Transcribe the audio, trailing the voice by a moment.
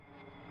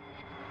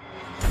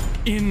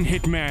In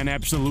Hitman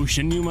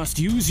Absolution, you must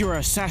use your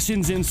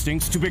assassin's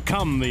instincts to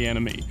become the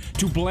enemy,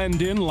 to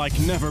blend in like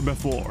never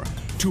before,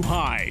 to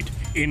hide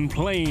in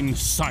plain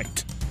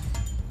sight.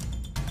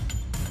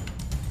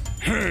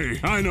 Hey,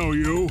 I know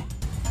you.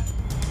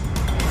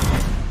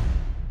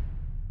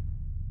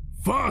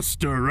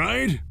 Foster,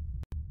 right?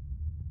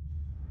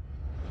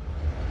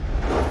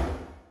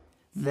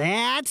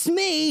 That's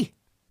me!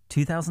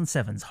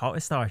 2007's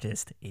hottest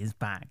artist is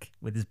back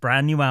with his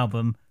brand new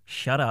album,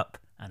 Shut Up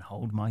and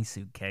Hold My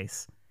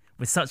Suitcase.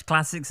 With such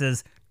classics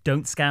as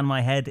Don't Scan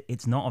My Head,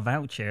 It's Not a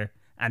Voucher,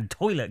 and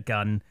Toilet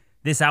Gun,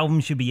 this album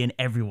should be in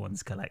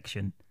everyone's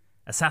collection.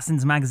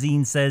 Assassins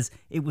magazine says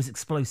it was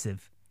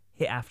explosive,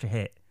 hit after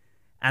hit.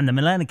 And the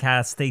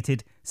Millennicast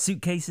stated,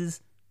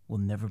 Suitcases will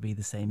never be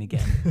the same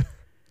again.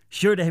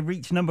 Sure to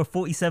reach number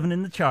 47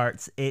 in the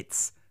charts,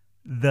 it's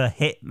The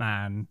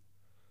Hitman.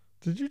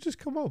 Did you just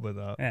come up with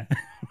that? Yeah.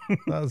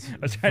 That's I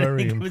was trying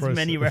very to think impressive. of as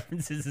many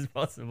references as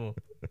possible.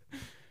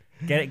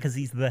 Get it? Because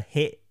he's the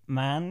hit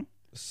man?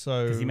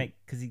 So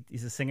Because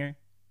he's a singer?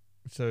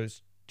 So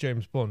it's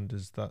James Bond,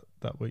 is that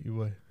what you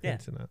were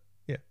hinting at?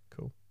 Yeah,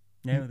 cool.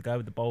 Yeah, the guy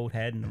with the bald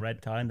head and the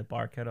red tie and the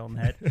barcode on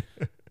the head.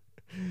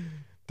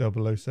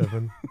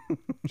 007.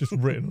 Just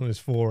written on his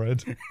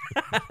forehead.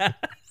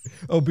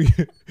 I'll be...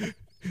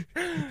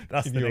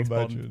 That's Can the you next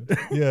imagine? Bond.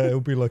 Yeah,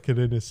 it'll be like an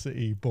inner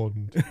city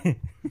Bond.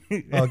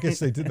 I guess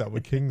they did that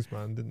with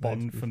Kingsman, didn't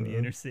Bond they? from the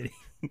inner city.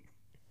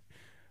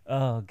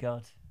 Oh,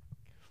 God.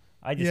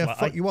 I just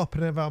Fuck you up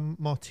and have a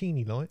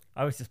martini light.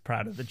 I was just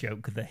proud of the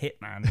joke of the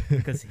hitman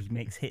because he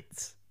makes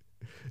hits.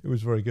 It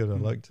was very good. I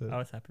liked it. I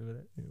was happy with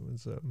it. It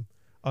was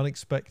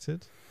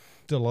unexpected.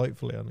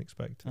 Delightfully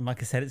unexpected. And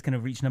like I said, it's going to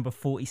reach number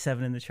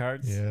 47 in the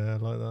charts. Yeah, I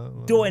like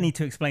that. Do I need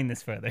to explain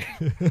this further?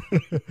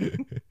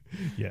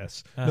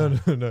 Yes. No,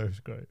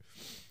 it's great.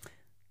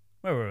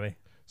 Where were we?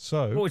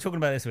 So, what are we talking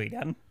about this week,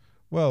 Dan?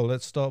 Well,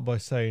 let's start by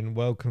saying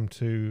welcome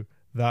to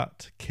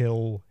That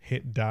Kill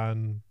Hit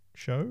Dan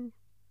show.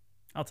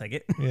 I'll take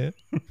it. Yeah.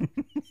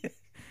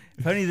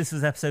 If only this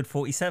was episode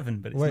 47,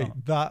 but it's Wait,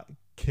 not. That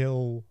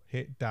Kill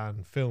Hit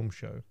Dan film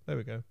show. There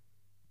we go.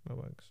 That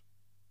works.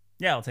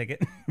 Yeah, I'll take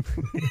it.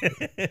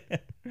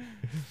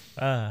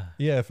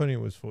 Yeah, if only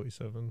it was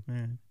 47.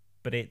 Yeah.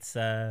 But it's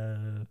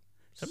somewhere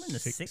in the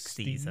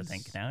 60s, I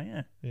think, now,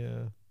 yeah. Yeah.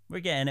 We're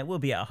getting it. We'll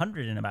be at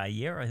 100 in about a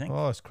year, I think.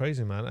 Oh, it's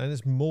crazy, man. And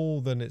it's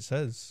more than it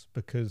says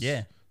because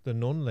the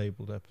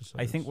non-labeled episodes.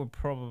 I think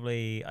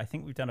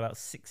we've done about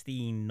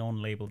 16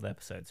 non-labeled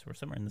episodes. We're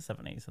somewhere in the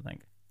 70s, I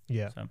think.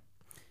 Yeah. So,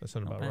 that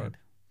sounds about right.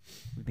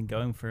 We've been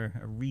going for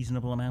a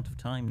reasonable amount of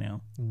time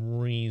now.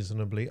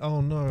 Reasonably. Oh,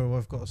 no,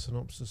 I've got to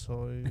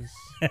synopsisize.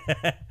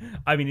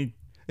 I mean...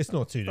 It's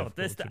not too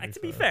difficult. To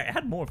be fair, it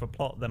had more of a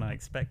plot than I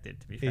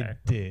expected, to be fair.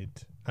 It did.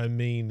 I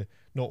mean,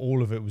 not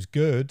all of it was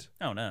good.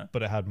 Oh, no.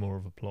 But it had more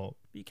of a plot.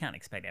 You can't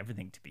expect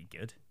everything to be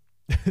good.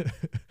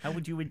 How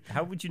would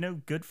you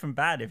know good from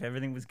bad if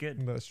everything was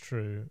good? That's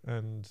true.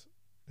 And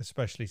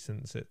especially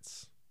since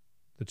it's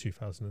the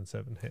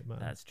 2007 Hitman.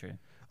 That's true.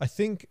 I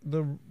think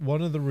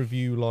one of the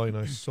review line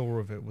I saw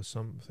of it was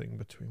something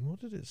between... What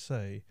did it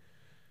say?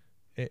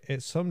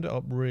 It summed it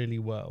up really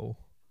well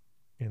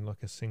in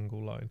like a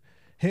single line.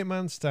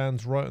 Hitman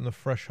stands right on the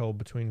threshold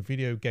between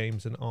video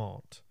games and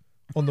art.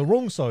 On the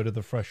wrong side of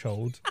the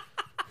threshold.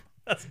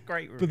 That's a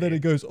great review. But then it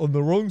goes on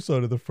the wrong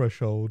side of the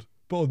threshold,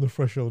 but on the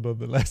threshold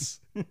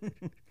nonetheless.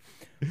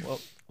 Well,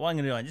 what I'm going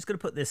to do, I'm just going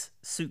to put this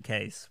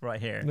suitcase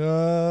right here.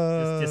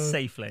 Just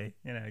safely,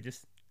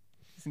 just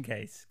in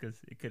case, because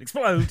it could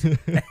explode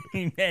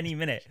any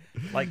minute,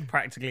 like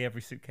practically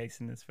every suitcase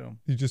in this film.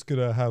 You're just going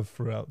to have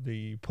throughout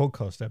the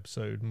podcast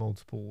episode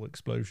multiple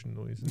explosion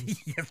noises.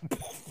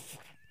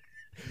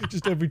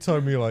 Just every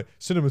time you're like,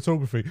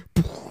 cinematography.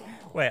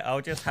 Wait,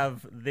 I'll just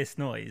have this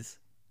noise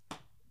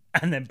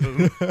and then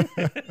boom.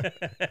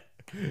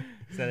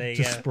 So there you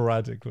just go.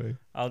 Sporadically.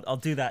 I'll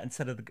do that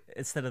instead of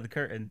the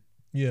curtain.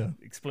 Yeah.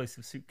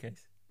 Explosive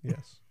suitcase.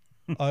 Yes.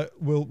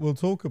 We'll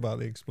talk about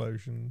the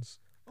explosions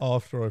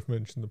after I've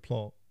mentioned the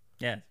plot.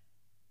 Yeah.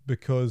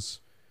 Because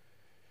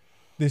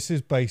this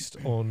is based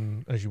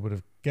on, as you would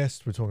have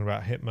guessed, we're talking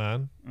about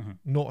Hitman,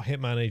 not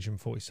Hitman Agent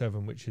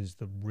 47, which is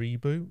the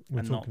reboot.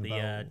 And not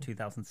the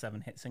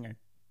 2007 hit singer.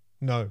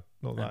 No,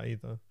 not that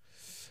either.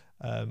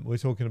 We're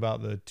talking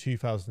about the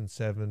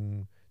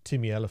 2007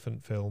 Timmy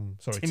Elephant film.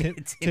 Sorry,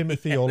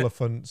 Timothy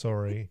Oliphant.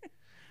 Sorry,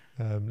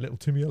 little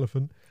Timmy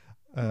Elephant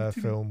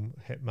film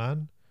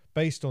Hitman,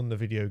 based on the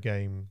video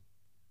game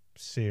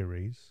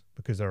series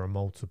because there are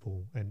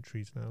multiple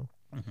entries now,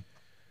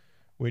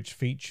 which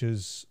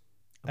features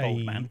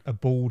a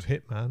bald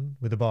hitman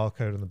with a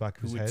barcode on the back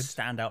of his head. Would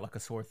stand out like a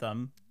sore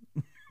thumb.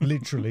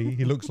 Literally,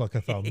 he looks like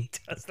a thumb. He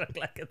does look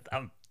like a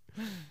thumb.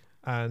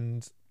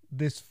 And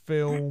this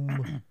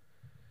film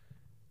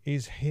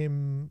is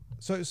him.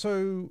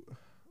 So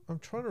I'm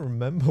trying to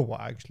remember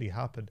what actually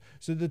happened.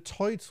 So the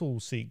title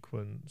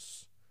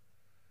sequence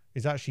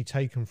is actually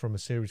taken from a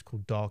series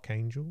called Dark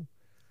Angel.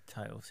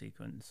 Title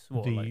sequence.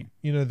 What,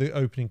 the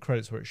opening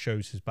credits where it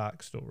shows his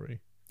backstory.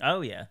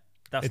 Oh yeah.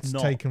 It's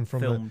not taken from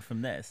filmed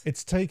from this.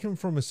 It's taken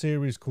from a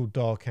series called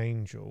Dark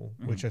Angel,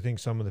 which I think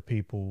some of the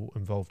people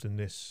involved in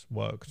this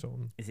worked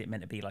on. Is it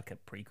meant to be like a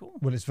prequel?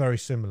 Well, it's very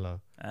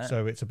similar.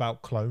 So it's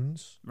about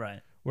clones.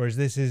 Right. Whereas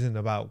this isn't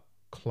about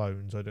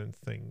clones, I don't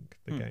think,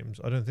 the games.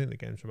 I don't think the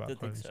games are about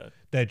clones. Think so.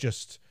 They're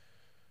just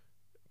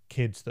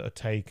kids that are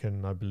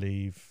taken, I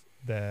believe.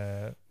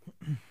 They're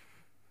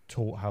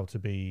taught how to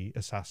be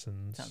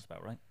assassins. Sounds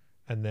about right.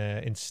 And they're,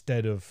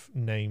 instead of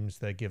names,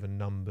 they're given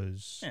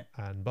numbers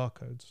and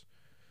barcodes.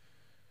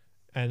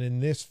 And in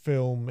this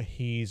film,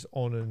 the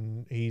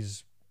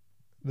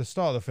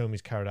start of the film,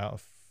 he's carried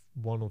out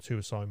one or two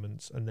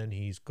assignments, and then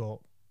he's got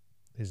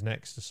his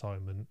next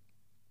assignment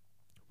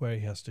where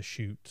he has to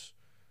shoot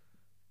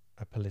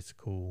a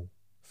political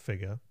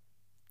figure.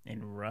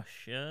 In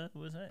Russia,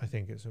 was it? I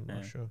think it's in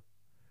Russia.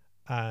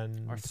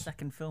 And our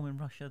second film in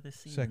Russia this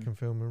season. Second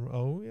film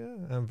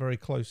and very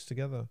close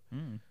together.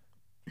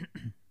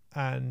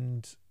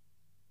 And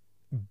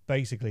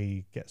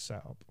basically gets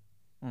set up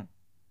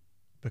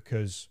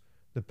because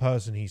the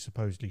person he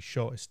supposedly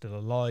shot is still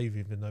alive,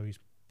 even though he's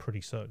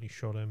pretty certain he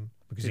shot him,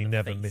 because he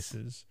never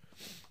misses.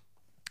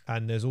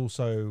 And there's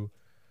also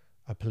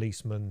a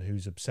policeman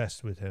who's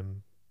obsessed with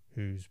him,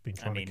 who's been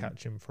trying to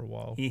catch him for a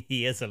while.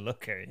 He is a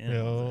looker.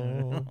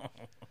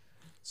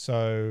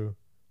 So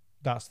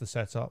that's the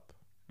setup.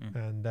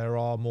 And there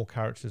are more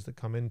characters that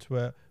come into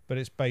it, but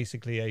it's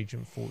basically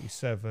Agent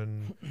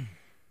 47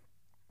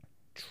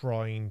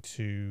 trying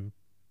to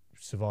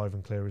survive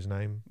and clear his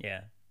name.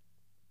 Yeah.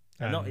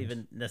 And not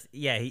even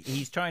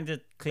he's trying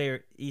to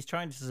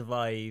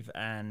survive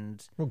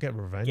and get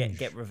revenge.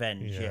 Get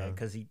revenge,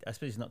 because I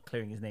suppose he's not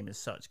clearing his name as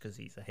such because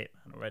he's a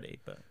hitman already.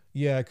 But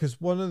because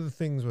one of the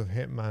things with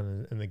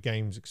Hitman and the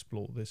games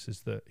explore this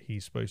is that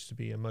he's supposed to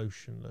be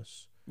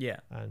emotionless,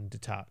 and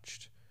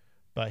detached,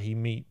 but he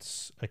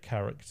meets a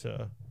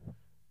character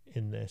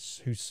in this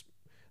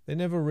they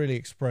never really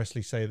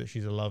expressly say that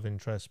she's a love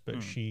interest,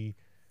 but she,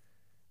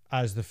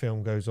 as the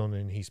film goes on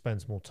and he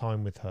spends more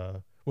time with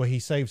her, well, he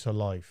saves her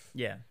life.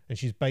 Yeah. And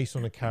she's based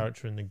on a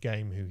character in the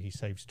game who he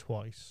saves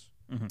twice.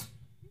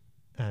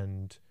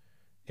 And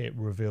it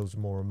reveals a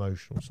more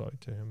emotional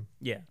side to him.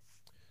 Yeah.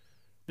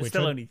 But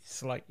still only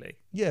slightly.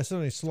 Yeah, it's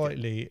only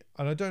slightly.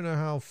 And I don't know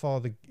how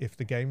far if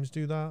the games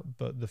do that,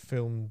 but the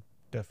film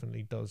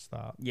definitely does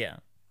that. Yeah.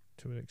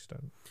 To an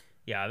extent.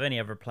 Yeah, I've only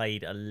ever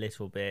played a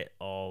little bit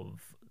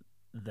of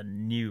the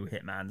new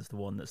Hitman's, the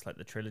one that's like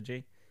the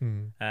trilogy.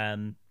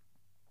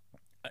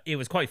 It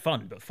was quite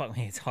fun, but fuck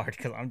me, it's hard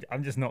because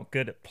I'm just not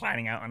good at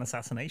planning out an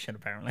assassination,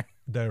 apparently.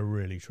 They're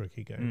really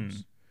tricky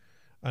games.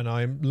 And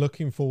I'm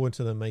looking forward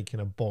to them making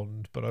a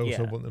Bond, but I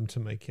also want them to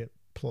make it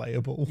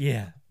playable.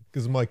 Yeah.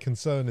 Because my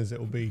concern is it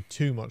will be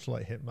too much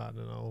like Hitman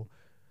and I'll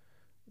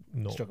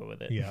not struggle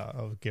with it. Yeah,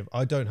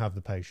 I don't have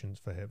the patience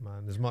for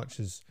Hitman. As much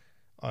as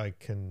I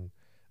can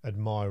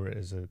admire it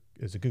as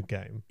a good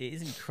game. It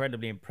is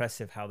incredibly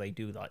impressive how they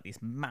do like these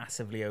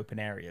massively open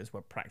areas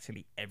where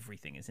practically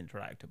everything is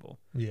interactable.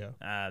 Yeah.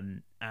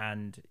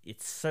 And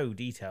it's so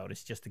detailed.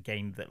 It's just a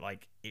game that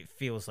like it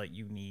feels like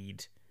you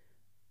need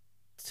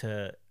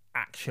to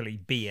actually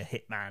be a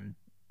hitman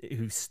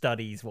who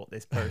studies what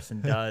this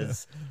person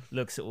does,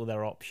 looks at all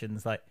their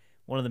options. Like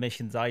one of the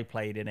missions I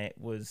played in it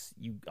was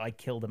I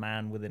killed a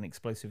man with an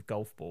explosive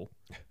golf ball.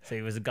 So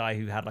he was a guy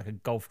who had like a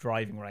golf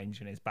driving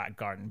range in his back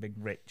garden, big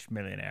rich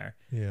millionaire.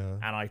 Yeah.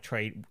 And I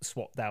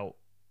swapped out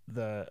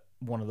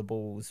one of the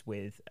balls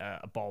with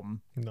a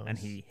bomb, and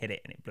he hit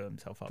it and it blew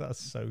himself up. That's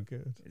so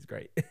good. It's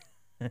great.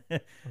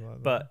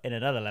 But in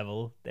another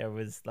level, there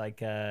was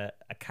like a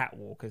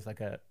catwalk. It was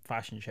like a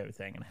fashion show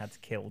thing, and I had to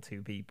kill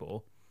 2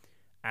 people.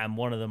 And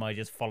one of them, I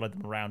just followed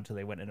them around till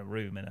they went in a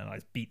room, and then I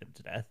just beat them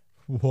to death.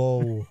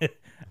 Whoa.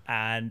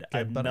 And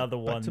another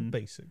one, back to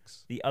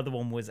basics. The other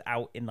one was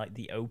out in like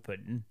the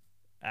open,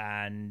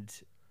 and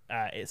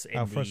it's in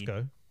al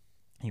fresco.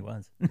 He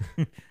was.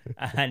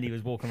 And he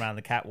was walking around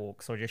the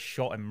catwalk, so I just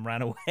shot him and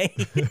ran away.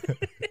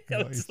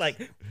 I was like,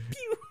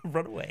 pew,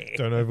 run away.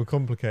 Don't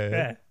overcomplicate it.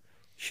 Yeah.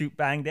 Shoot,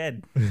 bang,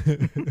 dead.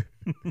 The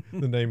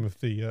name of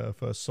the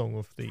first song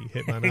of the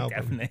Hitman album.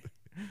 Definitely.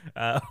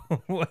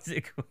 What's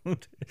it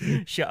called?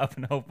 Shut up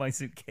and hold my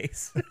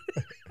suitcase.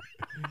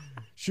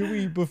 Should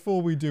we,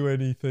 before we do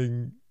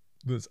anything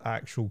that's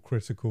actual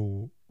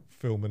critical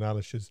film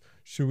analysis,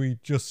 should we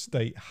just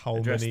state how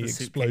many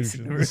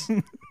explosions?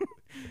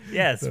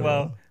 Yes,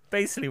 well,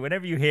 basically,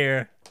 whenever you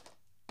hear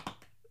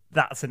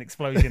that's an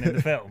explosion in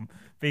the film,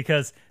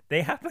 because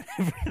they happen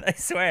I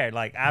swear,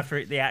 like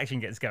after the action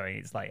gets going,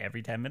 it's like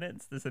every 10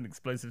 minutes there's an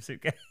explosive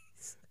suitcase.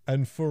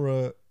 And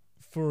for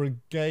a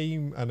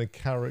game and a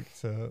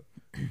character,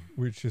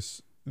 which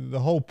is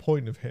the whole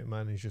point of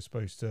Hitman, is you're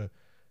supposed to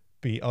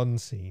be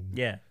unseen.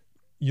 Yeah.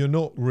 You're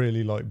not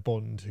really like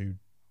Bond, who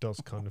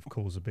does kind of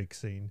cause a big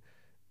scene.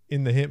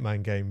 In the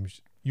Hitman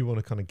games, you want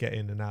to kind of get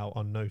in and out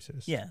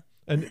unnoticed. Yeah.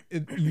 And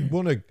you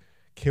want to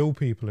kill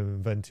people in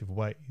inventive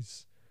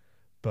ways,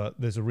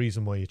 but there's a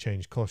reason why you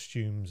change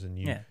costumes and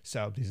you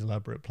set up these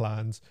elaborate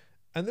plans.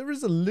 And there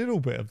is a little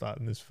bit of that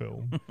in this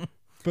film.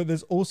 But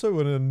there's also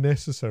an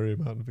unnecessary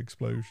amount of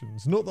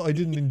explosions. Not that I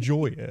didn't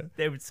enjoy it.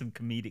 There was some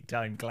comedic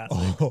time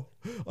classics. Oh,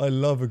 I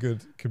love a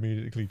good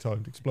comedically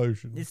timed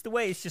explosion. It's the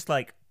way it's just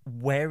like,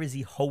 where is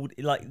he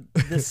holding? Like,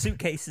 the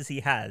suitcases he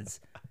has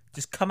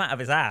just come out of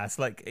his ass.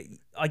 Like,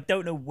 I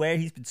don't know where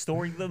he's been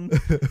storing them,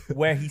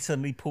 where he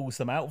suddenly pulls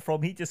them out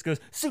from. He just goes,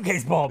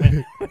 suitcase bomb,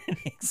 and it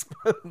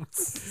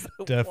explodes.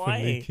 So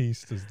Definitely why?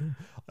 keisters them.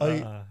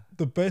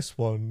 The best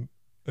one,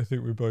 I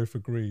think we both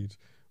agreed,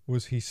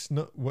 was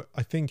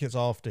I think it's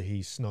after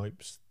he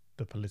snipes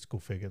the political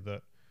figure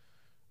that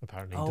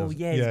apparently does.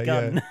 His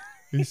gun. Yeah.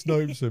 He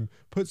snipes him,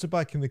 puts it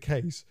back in the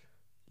case,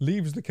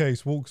 leaves the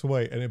case, walks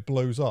away, and it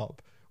blows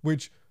up,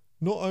 which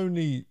not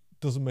only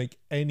doesn't make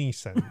any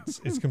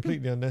sense, it's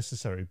completely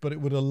unnecessary, but it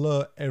would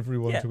alert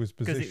everyone to his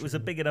position. Because it was a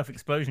big enough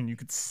explosion, you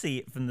could see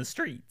it from the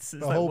streets.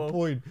 It's the whole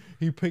point,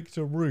 he picked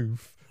a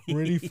roof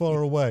really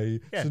far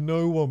away so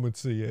no one would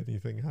see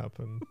anything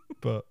happen.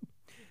 But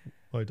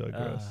I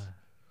digress.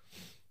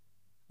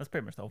 That's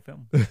pretty much the whole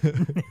film.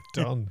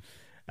 Done.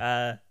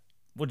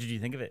 What did you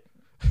think of it?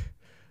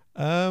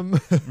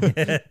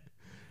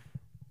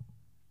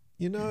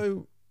 You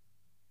know,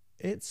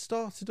 it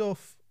started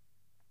off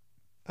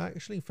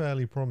actually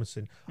fairly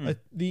promising.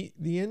 The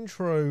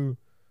intro,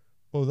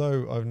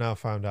 although I've now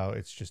found out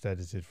it's just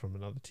edited from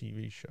another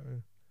TV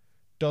show,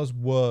 does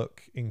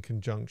work in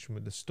conjunction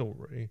with the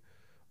story,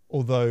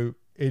 although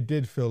it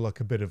did feel like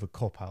a bit of a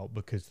cop-out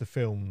because the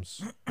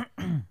film's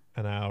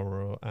an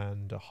hour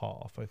and a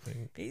half, I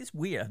think. It is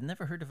weird. I've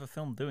never heard of a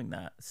film doing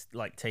that. It's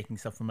like taking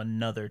stuff from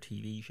another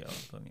TV show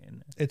and putting it in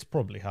there. It's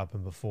probably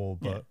happened before,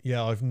 but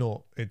yeah, I've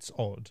not. It's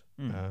odd.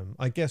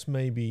 I guess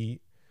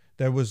maybe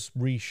there was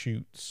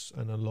reshoots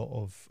and a lot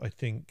of, I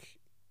think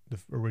the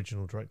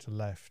original director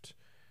left.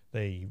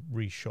 They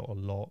reshot a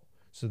lot.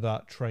 So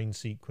that train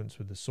sequence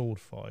with the sword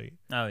fight.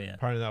 Oh, yeah.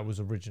 Apparently that was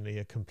originally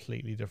a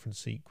completely different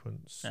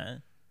sequence.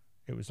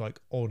 It was like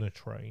on a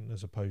train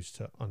as opposed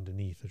to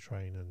underneath a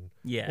train and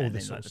all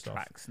this sort of stuff.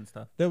 Tracks and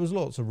stuff. There was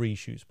lots of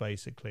reshoots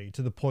basically,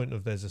 to the point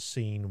of there's a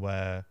scene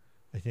where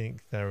I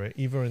think they're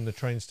either in the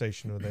train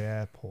station or the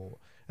airport,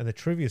 and the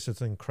trivia says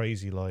something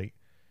crazy like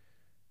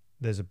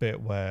there's a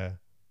bit where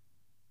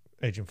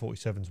Agent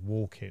 47's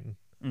walking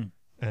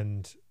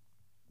and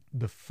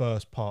the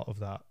first part of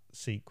that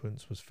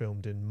sequence was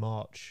filmed in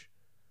March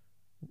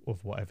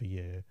of whatever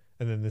year,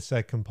 and then the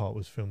second part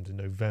was filmed in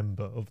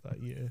November of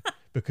that year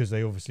because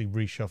they obviously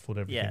reshuffled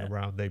everything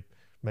around. They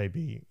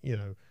maybe,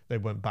 they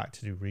went back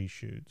to do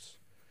reshoots,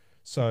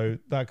 so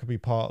that could be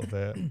part of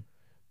it.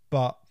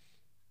 But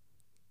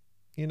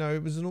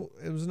it was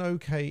an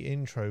okay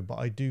intro, but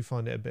I do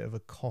find it a bit of a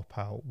cop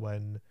out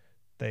when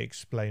they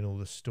explain all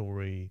the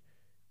story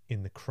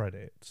in the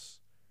credits.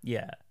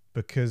 Yeah,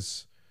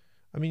 because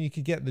I mean, you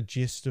could get the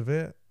gist of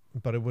it,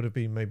 but it would have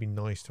been maybe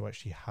nice to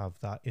actually have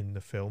that in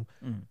the film.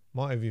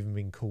 Might have even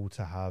been cool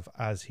to have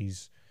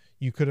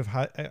you could have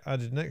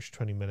added an extra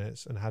 20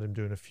 minutes and had him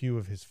doing a few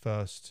of his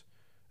first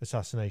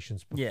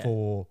assassinations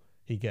before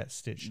he gets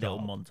stitched up.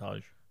 Little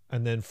montage.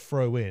 And then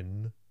throw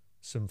in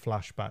some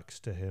flashbacks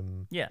to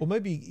him. Yeah. Or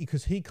maybe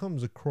because he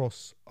comes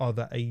across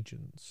other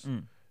agents.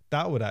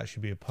 That would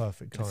actually be a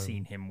perfect time. I've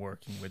seen him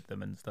working with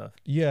them and stuff.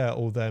 Yeah,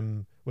 or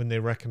them when they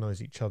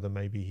recognize each other,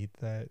 maybe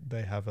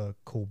they have a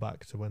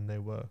callback to when they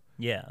were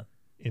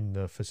in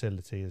the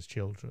facility as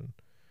children.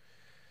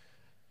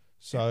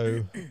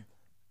 So,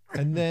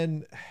 and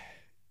then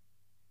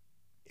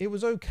it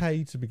was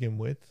okay to begin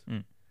with.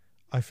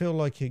 I feel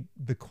like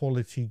the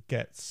quality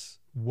gets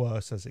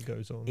worse as it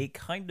goes on. It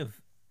kind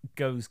of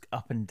goes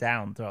up and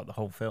down throughout the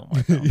whole film,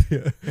 I felt.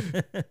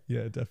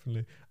 Yeah,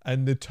 definitely.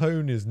 And the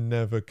tone is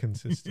never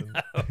consistent.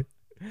 No.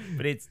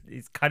 But it's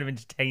kind of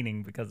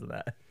entertaining because of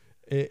that.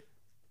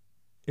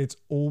 It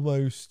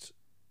almost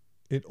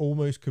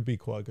could be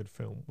quite a good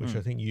film, which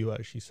I think you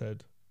actually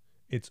said.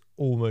 It's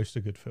almost a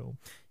good film.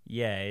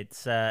 Yeah,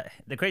 it's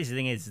the crazy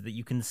thing is that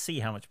you can see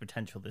how much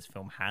potential this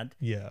film had.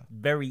 Yeah.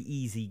 Very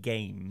easy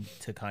game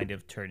to kind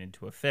of turn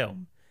into a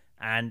film.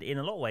 And in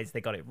a lot of ways, they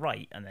got it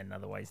right. And then in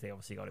other ways, they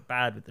obviously got it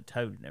bad with the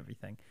tone and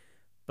everything.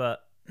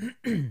 But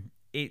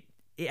it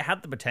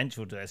had the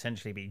potential to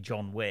essentially be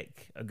John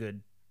Wick. I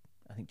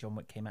think John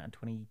Wick came out in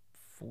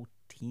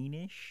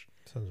 2014-ish.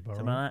 Sounds about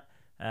something right. Like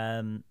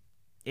that.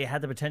 It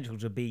had the potential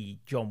to be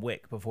John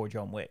Wick before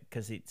John Wick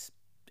because it's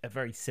a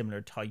very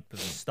similar type of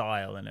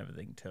style and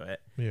everything to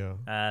it. Yeah.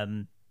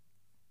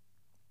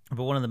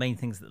 But one of the main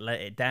things that let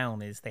it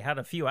down is they had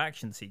a few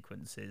action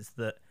sequences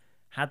that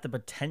had the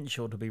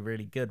potential to be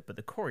really good, but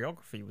the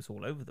choreography was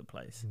all over the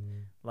place.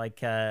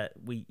 Like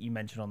you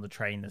mentioned on the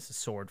train, there's a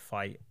sword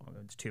fight. I won't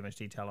go into too much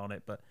detail on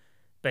it, but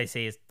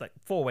basically it's like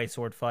 4-way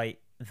sword fight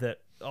that,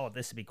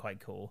 this would be quite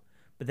cool.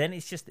 But then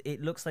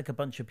it looks like a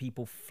bunch of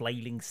people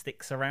flailing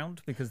sticks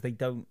around because they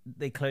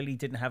clearly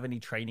didn't have any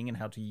training in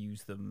how to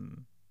use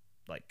them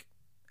like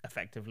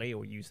effectively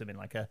or use them in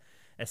like a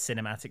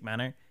cinematic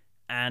manner.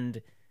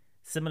 And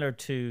similar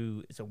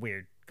to, it's a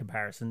weird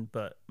comparison,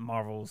 but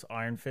Marvel's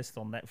Iron Fist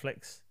on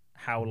Netflix,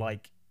 how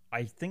like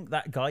I think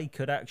that guy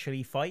could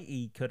actually fight.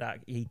 He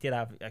did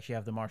actually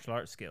have the martial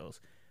arts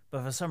skills,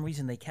 but for some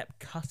reason they kept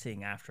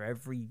cutting after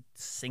every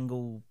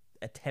single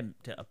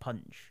attempt at a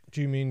punch.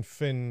 Do you mean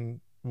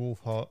Finn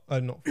Wolfhard?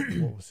 Not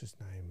what was his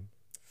name?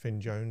 Finn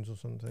Jones or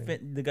something?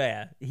 The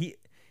guy, he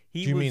do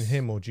you mean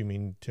him or do you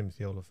mean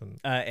Timothy Oliphant?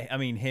 I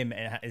mean him,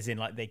 as in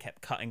like they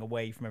kept cutting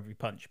away from every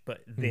punch,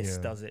 but this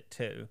does it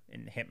too,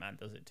 and Hitman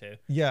does it too.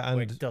 Yeah, and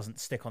where it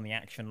doesn't stick on the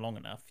action long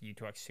enough for you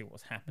to actually see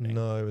what's happening.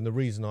 No, and the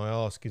reason I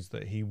ask is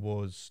that he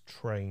was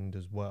trained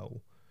as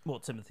well.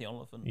 What, Timothy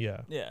Oliphant?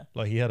 Yeah. Yeah.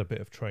 Like he had a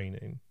bit of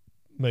training.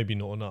 Maybe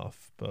not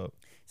enough, but...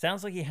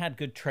 Sounds like he had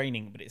good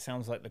training, but it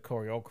sounds like the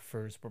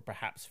choreographers were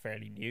perhaps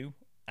fairly new,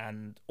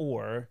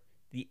 or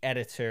the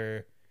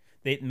editor...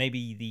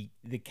 maybe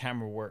the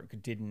camera work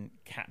didn't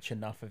catch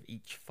enough of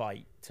each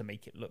fight to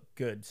make it look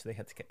good, so they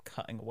had to keep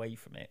cutting away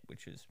from it,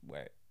 which is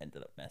where it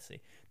ended up messy.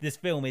 This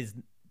film is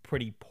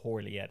pretty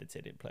poorly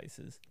edited in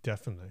places.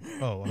 Definitely.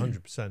 Oh,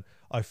 100%.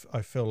 I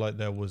feel like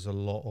there was a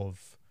lot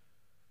of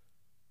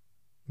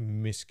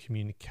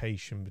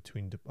miscommunication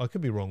between... I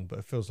could be wrong, but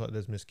it feels like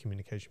there's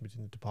miscommunication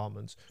between the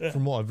departments. Yeah.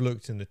 From what I've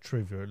looked in the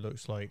trivia, it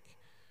looks like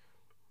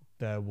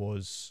there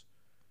was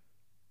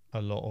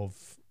a lot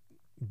of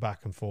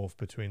back and forth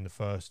between the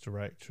first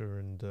director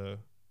and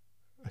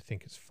I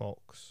think it's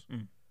Fox.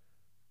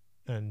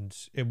 And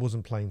it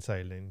wasn't plain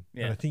sailing.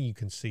 Yeah. And I think you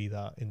can see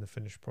that in the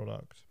finished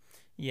product.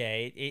 Yeah,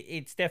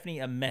 it's definitely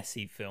a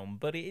messy film,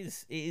 but it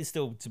is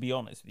still, to be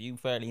honest with you,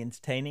 fairly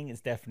entertaining.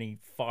 It's definitely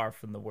far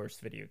from the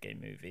worst video game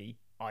movie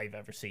I've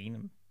ever seen,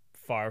 and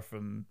far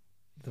from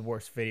the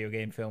worst video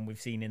game film we've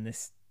seen in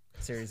this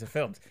series of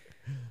films.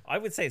 I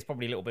would say it's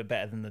probably a little bit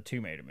better than the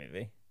Tomb Raider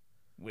movie,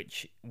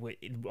 which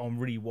on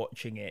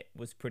rewatching it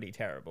was pretty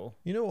terrible.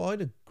 You know what?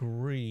 I'd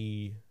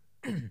agree.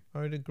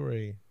 I'd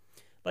agree.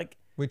 Like,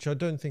 which I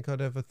don't think I'd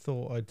ever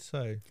thought I'd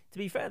say. To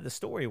be fair, the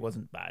story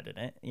wasn't bad in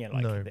it. You know,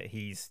 like that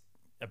he's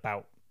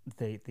about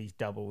these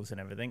doubles and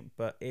everything,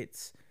 but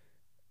it's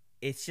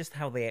just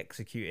how they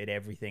executed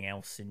everything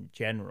else in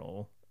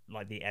general,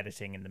 like the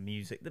editing and the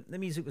music. The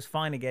music was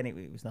fine again.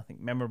 It was nothing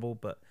memorable,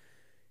 but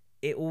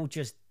it all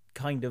just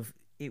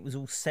it was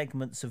all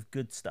segments of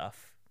good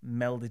stuff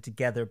melded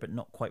together, but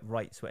not quite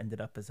right. So it ended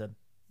up as a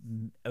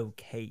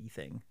okay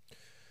thing.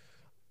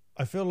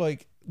 I feel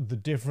like the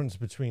difference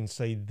between,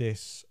 say,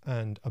 this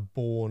and a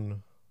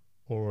Bourne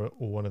or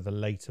one of the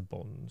later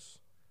Bonds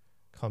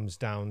comes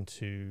down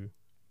to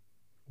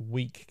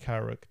weak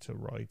character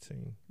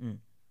writing,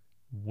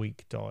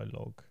 weak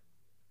dialogue,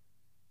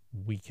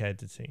 weak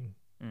editing,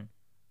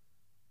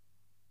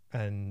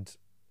 and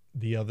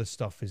the other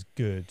stuff is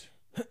good,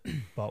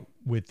 but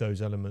with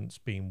those elements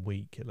being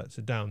weak, it lets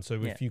it down.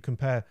 So if you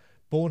compare,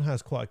 Bourne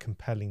has quite a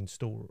compelling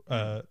story,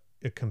 a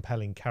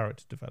compelling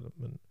character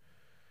development.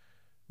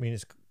 I mean,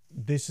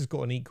 this has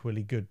got an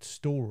equally good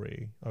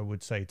story, I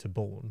would say, to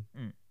Bourne.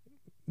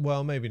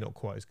 Well, maybe not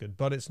quite as good,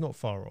 but it's not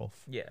far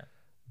off. Yeah.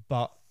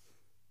 But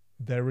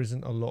there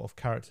isn't a lot of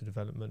character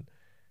development.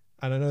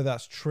 And I know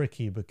that's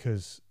tricky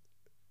because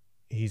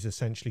he's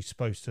essentially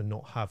supposed to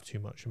not have too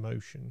much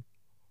emotion.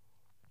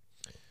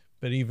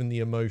 But even the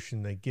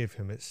emotion they give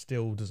him, it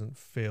still doesn't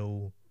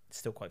feel... It's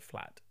still quite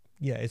flat.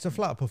 Yeah, it's a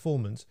flat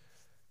performance.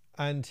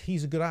 And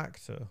he's a good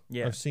actor.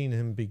 Yeah. I've seen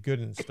him be good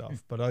and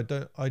stuff, but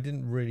I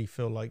didn't really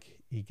feel like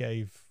he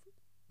gave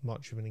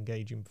much of an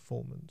engaging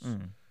performance.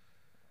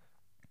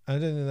 I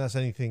don't think that's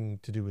anything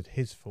to do with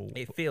his fault.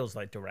 It feels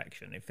like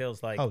direction. It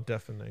feels like... Oh,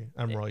 definitely.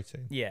 And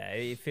writing. Yeah,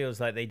 it feels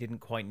like they didn't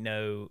quite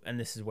know, and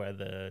this is where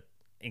the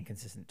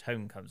inconsistent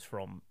tone comes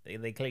from.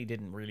 They clearly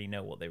didn't really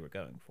know what they were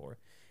going for.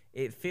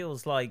 It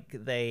feels like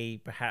they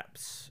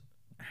perhaps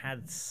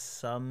had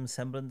some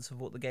semblance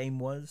of what the game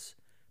was.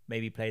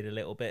 Maybe played a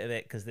little bit of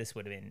it, because this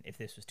would have been, if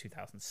this was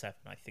 2007,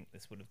 I think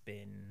this would have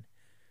been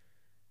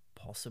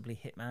possibly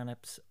Hitman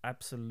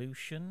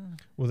Absolution.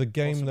 Well, the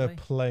game they're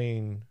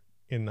playing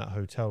in that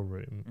hotel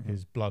room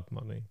is Blood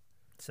Money.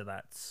 So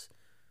that's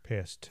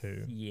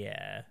PS2.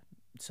 Yeah.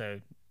 So,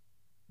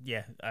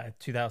 yeah,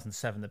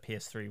 2007, the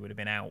PS3 would have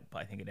been out, but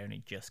I think it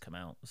only just come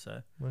out.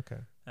 So okay.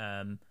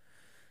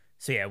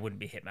 So yeah, it wouldn't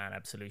be Hitman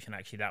Absolution.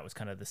 Actually, that was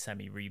kind of the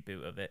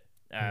semi-reboot of it.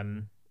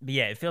 But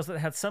yeah, it feels like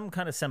they had some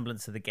kind of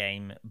semblance of the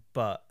game,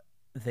 but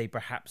they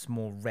perhaps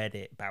more read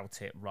it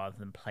about it rather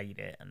than played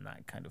it, and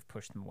that kind of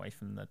pushed them away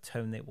from the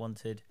tone they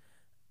wanted.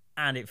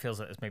 And it feels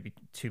like there's maybe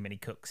too many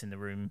cooks in the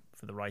room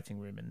for the writing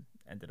room and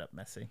ended up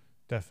messy.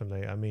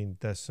 Definitely. I mean,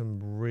 there's some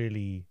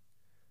really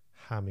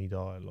hammy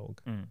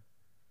dialogue.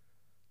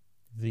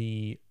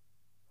 The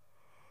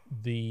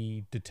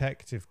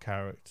detective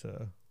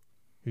character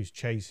who's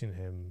chasing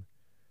him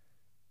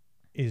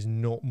is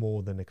not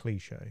more than a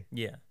cliche.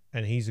 Yeah.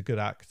 And he's a good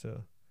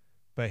actor,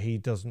 but he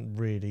doesn't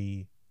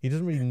really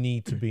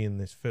need to be in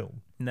this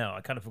film. No,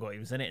 I kind of forgot he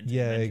was in it.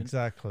 Yeah,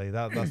 exactly.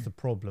 That's the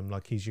problem.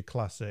 Like, he's your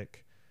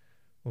classic,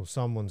 well,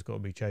 someone's got to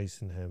be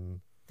chasing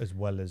him as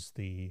well as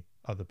the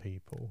other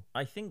people.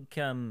 I think,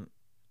 to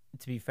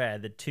be fair,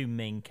 the two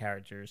main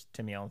characters,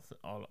 Timmy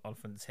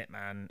Oliphant's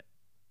Hitman,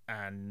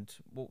 and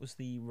what was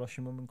the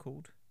Russian woman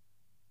called?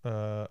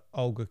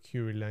 Olga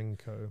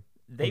Kurilenko.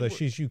 Although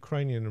she's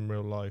Ukrainian in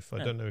real life. I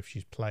don't know if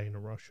she's playing a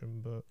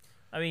Russian, but...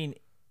 I mean,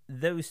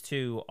 those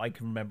two I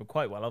can remember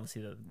quite well.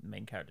 Obviously, the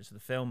main characters of the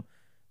film,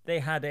 they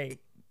had a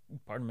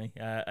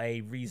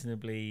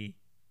reasonably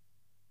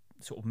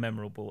sort of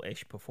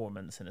memorable-ish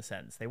performance in a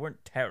sense. They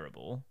weren't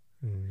terrible,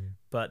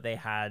 but they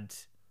had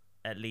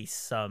at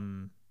least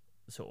some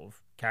sort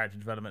of character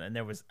development, and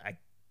there was a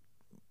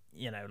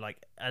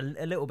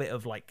little bit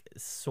of like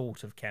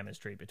sort of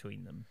chemistry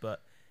between them,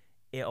 but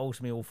it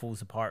ultimately all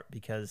falls apart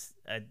because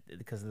of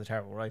the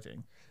terrible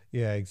writing.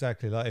 Yeah,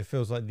 exactly. Like it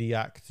feels like the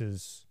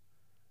actors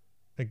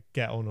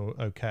get on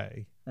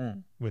okay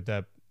with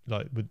their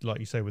like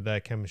you say with their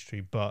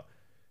chemistry, but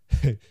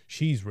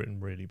she's written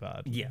really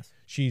bad. Yes,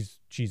 she's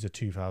a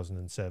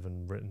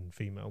 2007 written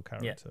female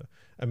character.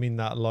 Yeah. I mean,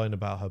 that line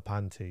about her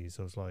panties,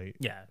 I was like,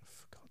 yeah,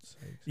 for God's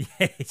sake.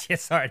 Yeah, it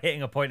just started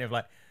hitting a point of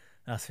like,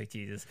 oh, sweet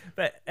Jesus.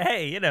 But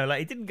hey,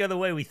 like it didn't go the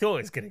way we thought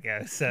it was going to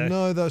go. So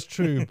no, that's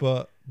true.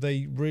 But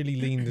they really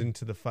leaned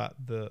into the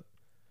fact that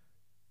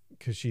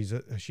because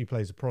she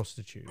plays a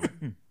prostitute,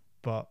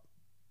 but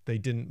they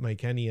didn't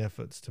make any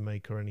efforts to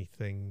make her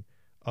anything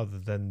other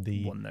than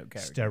the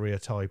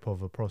stereotype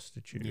of a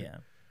prostitute. Yeah.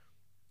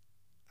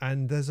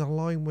 And there's a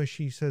line where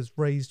she says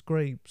raised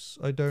grapes.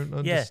 I don't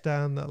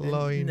understand that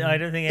line. No, I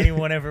don't think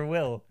anyone ever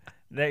will.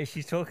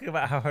 She's talking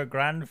about how her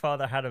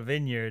grandfather had a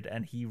vineyard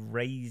and he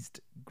raised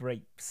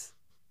grapes.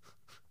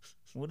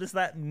 What does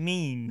that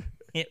mean,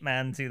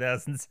 Hitman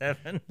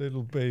 2007?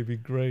 Little baby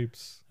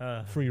grapes.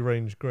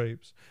 Free-range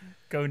grapes.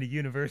 Going to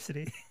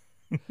university.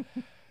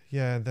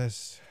 Yeah,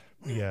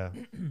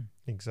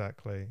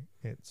 exactly.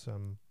 It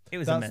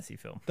was a messy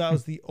film. That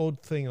was the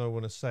odd thing I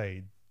want to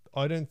say.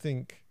 I don't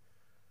think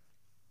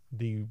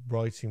the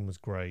writing was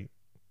great.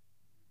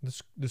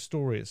 The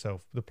story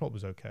itself, the plot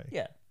was okay.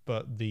 Yeah.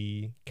 But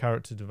the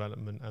character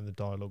development and the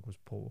dialogue was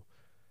poor.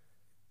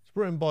 It's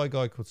written by a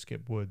guy called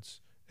Skip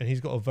Woods, and he's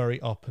got a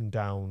very up and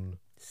down...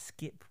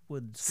 Skip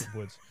Woods.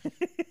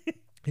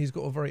 He's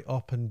got a very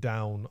up and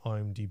down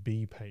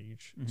IMDb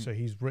page. Mm-hmm. So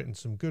he's written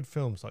some good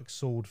films like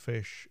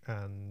Swordfish,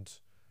 and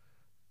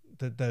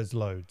there's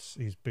loads.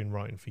 He's been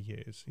writing for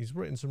years. He's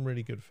written some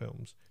really good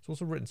films. He's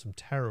also written some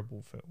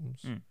terrible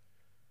films.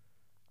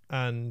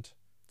 And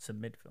some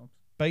mid films.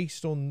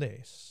 Based on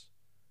this,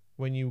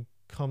 when you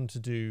come to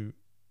do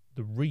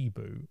the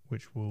reboot,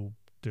 which we'll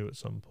do at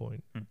some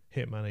point,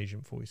 Hitman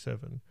Agent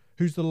 47,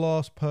 who's the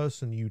last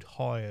person you'd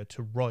hire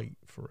to write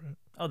for it?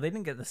 Oh, they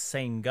didn't get the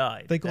same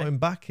guy. They got him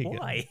back again.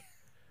 Why?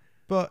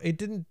 But it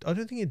didn't. I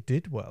don't think it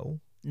did well.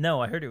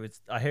 No, I heard it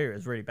was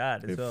really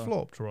bad as well. It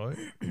flopped, right?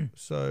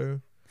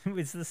 So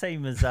it's the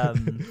same as.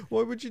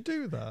 Why would you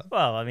do that?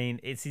 Well, I mean,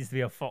 it seems to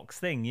be a Fox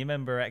thing. You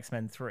remember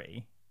X-Men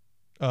 3?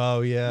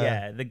 Oh yeah.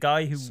 Yeah, the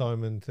guy who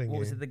Simon thingy. What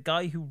was it? The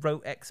guy who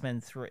wrote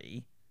X-Men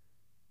 3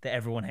 that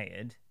everyone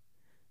hated,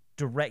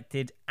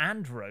 directed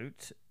and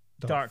wrote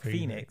Dark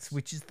Phoenix,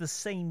 which is the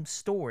same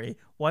story.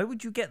 Why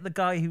would you get the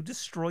guy who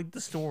destroyed the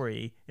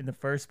story in the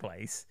first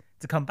place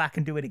to come back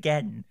and do it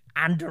again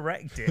and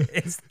direct it?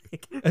 It's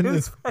like,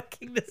 whose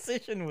fucking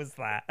decision was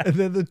that? And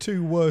they're the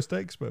two worst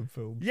X-Men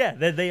films. Yeah,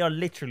 they are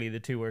literally the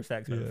two worst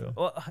X-Men films.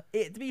 Well,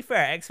 to be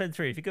fair, X-Men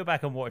 3, if you go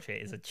back and watch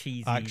it, is a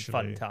cheesy,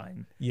 fun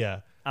time. Yeah.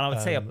 And I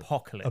would say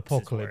Apocalypse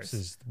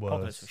is worse.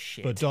 Apocalypse was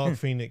shit. But Dark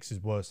Phoenix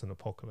is worse than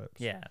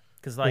Apocalypse. Yeah.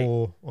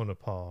 Or on a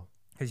par.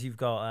 Because you've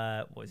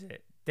got, what is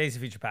it? Days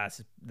of Future Past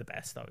is the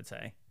best, I would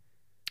say.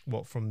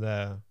 What, from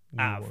their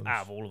new ones?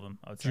 Out of all of them,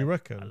 I would say. Do you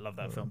reckon? I love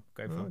that film.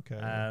 Great film.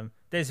 Okay.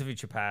 Days of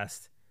Future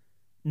Past.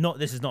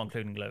 This is not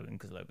including Logan,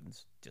 because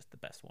Logan's just the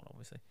best one,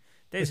 obviously.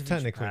 It's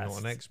technically not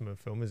an X-Men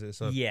film, is it?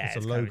 It's a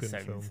Logan kind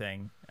of film.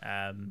 Thing.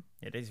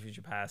 Days of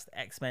Future Past.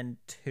 X-Men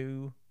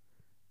 2.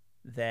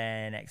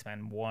 Then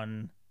X-Men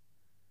 1.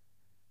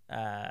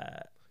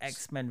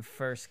 X-Men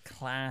First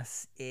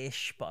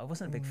Class-ish, but I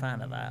wasn't a big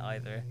fan of that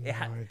either.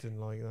 I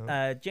didn't like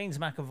that. James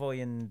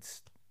McAvoy and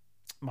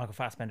Michael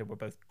Fassbender were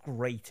both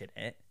great in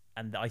it,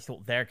 and I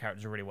thought their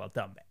characters were really well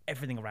done, but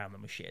everything around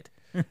them was shit.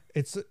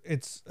 It's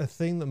a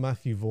thing that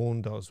Matthew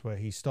Vaughn does, where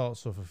he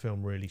starts off a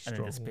film really strong,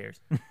 and then disappears,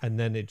 and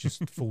then it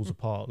just falls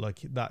apart. Like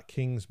that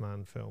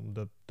Kingsman film,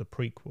 the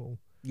prequel.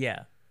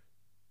 Yeah.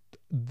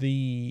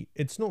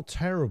 It's not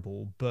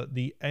terrible, but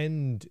the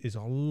end is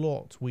a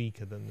lot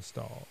weaker than the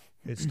start.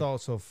 It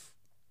starts off.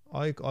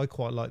 I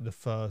quite like the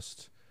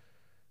first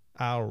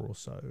hour or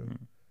so,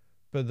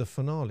 but the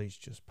finale's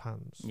just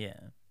pants. Yeah.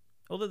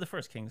 Although the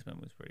first Kingsman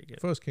was pretty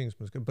good. First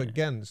Kingsman's good, but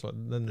again, it's like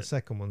then the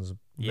second one's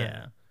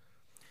yeah.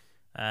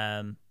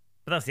 But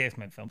that's the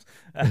X-Men films.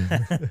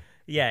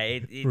 Yeah,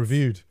 it's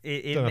reviewed.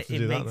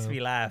 It makes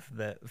me laugh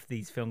that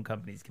these film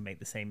companies can make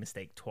the same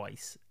mistake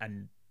twice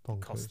and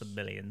cost them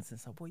millions.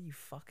 It's like, what are you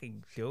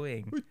fucking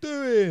doing? We're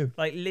doing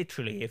like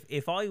literally.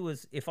 If I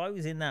was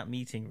in that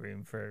meeting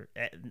room for,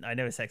 I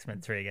know it's X-Men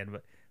 3 again,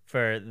 but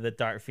for the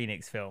Dark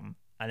Phoenix film,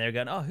 and they're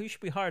going, oh, who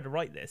should we hire to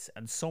write this?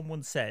 And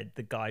someone said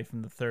the guy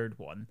from the third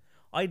one,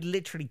 I'd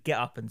literally get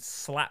up and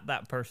slap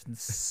that person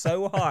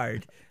so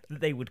hard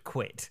that they would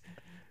quit.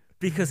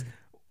 Because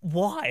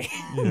why?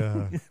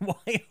 Yeah.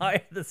 Why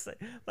hire the same?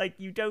 Like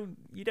you don't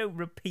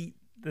repeat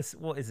this.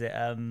 What is it?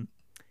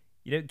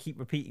 You don't keep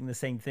repeating the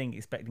same thing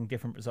expecting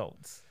different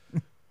results.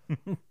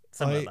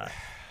 Something like that.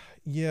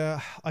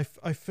 Yeah,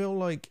 I feel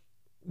like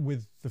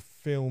with the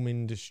film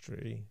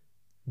industry,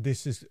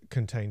 this is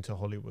contained to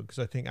Hollywood, because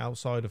I think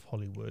outside of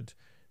Hollywood,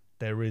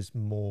 there is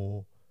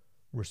more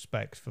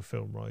respect for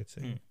film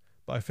writing.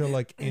 But I feel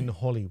like in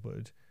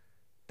Hollywood,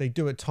 they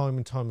do it time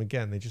and time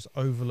again. They just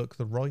overlook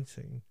the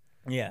writing.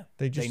 Yeah,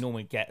 They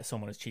normally get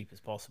someone as cheap as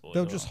possible.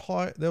 They'll just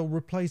hire. They'll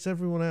replace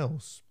everyone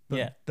else,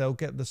 but they'll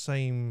get the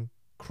same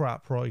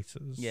crap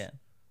writers. Yeah,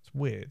 it's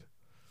weird.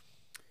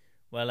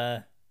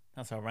 Well,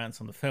 that's our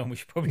rants on the film. We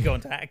should probably go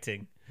on to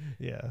acting.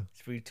 Yeah.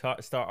 Should we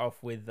start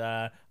off with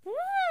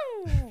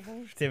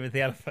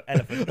Timothy Elephant? I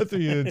thought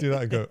you were going to do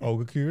that and go,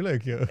 Olga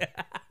Kurylenko.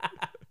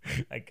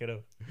 I could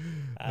have.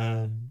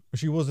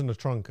 She was in a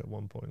trunk at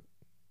one point.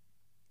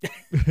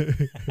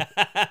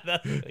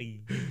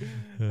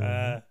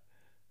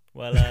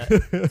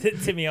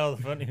 Timmy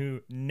Elephant,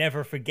 who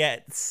never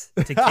forgets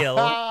to kill.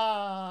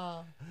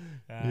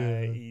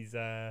 He's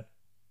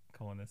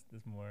come on,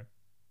 there's more.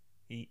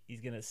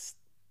 He's gonna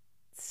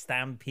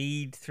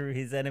stampede through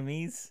his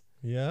enemies.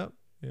 Yeah,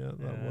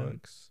 that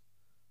works.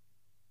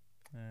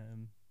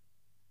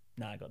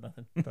 No, I got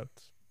nothing.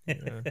 That's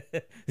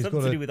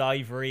something to do with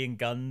ivory and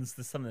guns.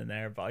 There's something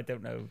there, but I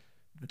don't know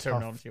the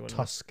terminology.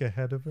 Tusk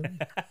ahead of him.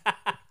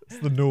 It's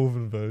the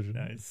northern version.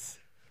 Nice.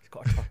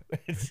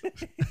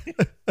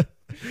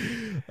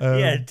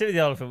 Yeah, Timothy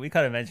Elephant, we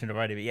kind of mentioned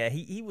already, but yeah,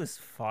 he was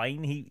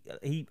fine.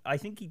 I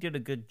think he did a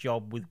good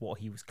job with what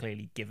he was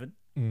clearly given.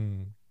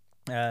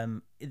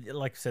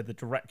 Like I said, the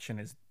direction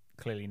is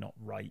clearly not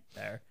right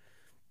there.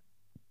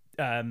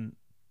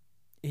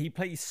 He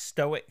plays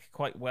stoic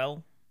quite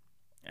well,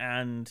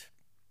 and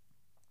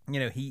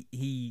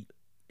he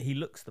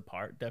looks the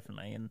part,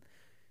 definitely, and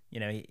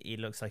he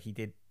looks like he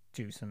did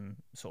do some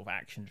sort of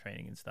action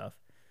training and stuff.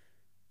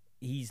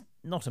 He's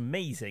not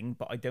amazing,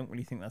 but I don't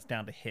really think that's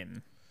down to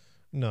him.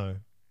 No,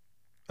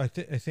 I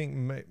think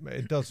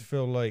it does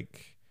feel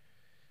like,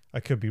 I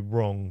could be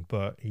wrong,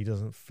 but he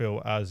doesn't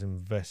feel as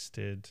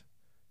invested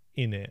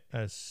in it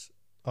as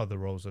other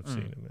roles I've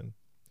seen him in.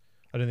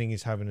 I don't think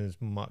he's having as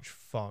much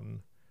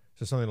fun.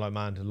 So something like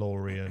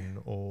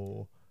Mandalorian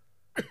or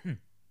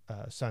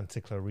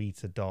Santa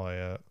Clarita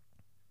Diet,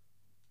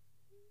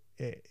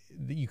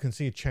 you can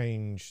see a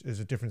change. There's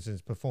a difference in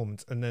his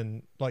performance. And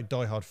then like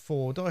Die Hard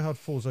 4. Die Hard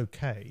 4's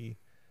okay.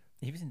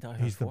 He was in Die Hard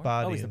 4? He's the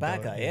baddie. Oh, he's the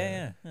bad guy.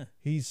 Yeah.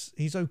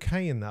 He's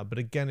okay in that, but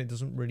again, it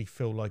doesn't really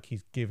feel like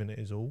he's given it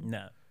his all.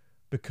 No.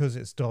 Because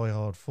it's Die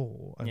Hard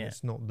 4, and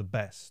it's not the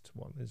best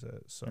one, is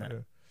it? So,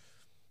 no.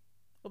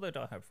 Although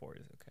Die Hard 4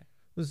 is okay.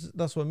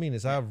 That's what I mean.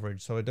 It's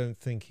average, so I don't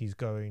think he's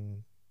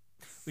going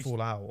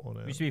full out on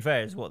it. Which, to be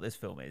fair, is what this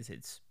film is.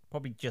 It's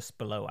probably just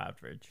below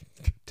average.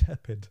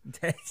 Tepid.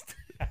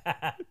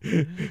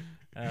 You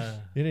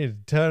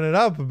need to turn it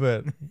up a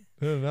bit.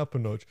 Turn it up a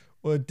notch.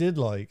 Well, I did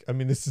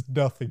this is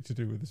nothing to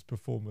do with his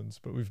performance,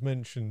 but we've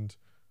mentioned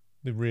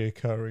the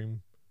reoccurring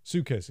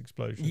suitcase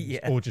explosions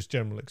or just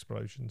general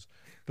explosions.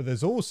 But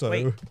there's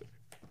also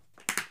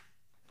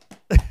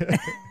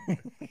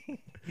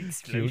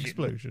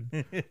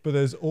explosion. But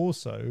there's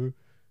also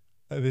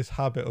this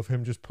habit of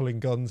him just pulling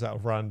guns out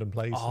of random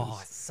places. Oh,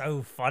 it's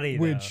so funny.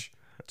 Which,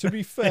 to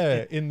be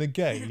fair, in the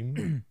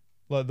game,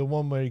 like the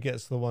one where he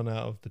gets the one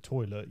out of the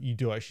toilet, you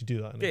do actually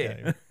do that in the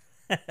game.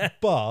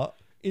 But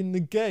in the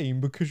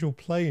game, because you're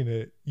playing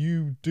it,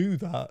 you do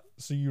that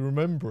so you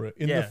remember it.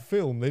 In the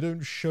film, they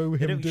don't show him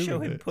doing it. They don't show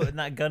him putting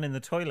that gun in the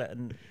toilet.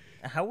 And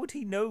how would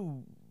he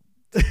know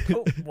to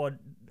put one?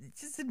 It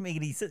just didn't make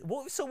any sense.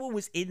 What if someone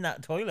was in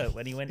that toilet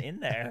when he went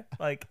in there?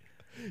 Like,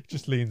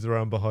 just leans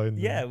around behind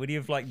them. Yeah, would he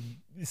have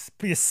just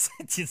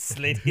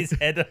slid his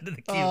head under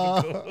the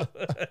cubicle?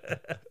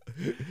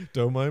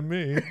 Don't mind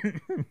me.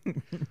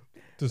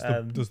 Does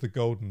the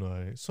golden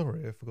eye?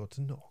 Sorry, I forgot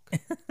to knock.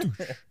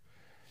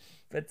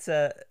 But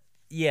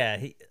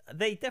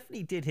they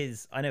definitely did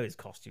his. I know his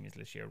costume is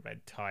literally a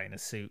red tie and a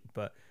suit,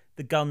 but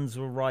the guns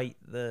were right,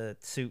 the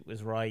suit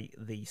was right,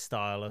 the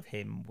style of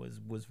him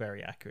was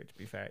very accurate. To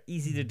be fair,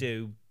 easy to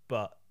do,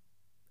 but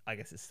I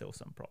guess it's still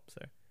some props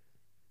there.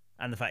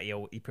 And the fact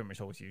he pretty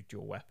much always used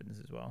dual weapons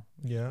as well.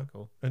 Yeah,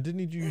 cool. And didn't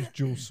he use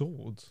dual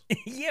swords?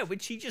 Yeah,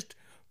 which he just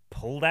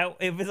pulled out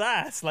of his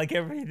ass like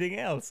everything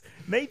else.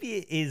 Maybe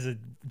it is a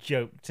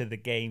joke to the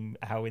game,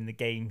 how in the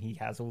game he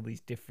has all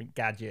these different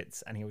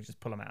gadgets and he'll just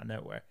pull them out of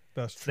nowhere.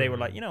 That's true. So they were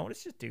like,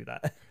 let's just do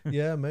that.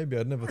 Yeah, maybe.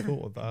 I'd never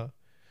thought of that.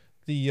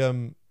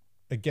 The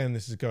again,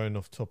 this is going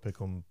off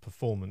topic on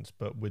performance,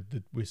 but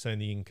we're saying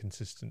the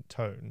inconsistent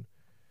tone.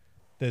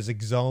 There's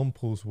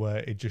examples where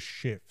it just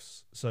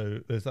shifts. So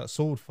there's that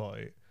sword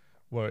fight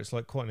where it's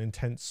like quite an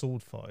intense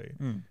sword fight.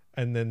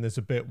 And then there's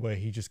a bit where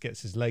he just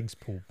gets his legs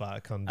pulled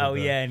back under. Oh,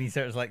 yeah, and he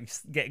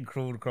starts getting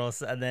crawled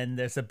across. And then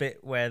there's a bit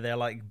where they're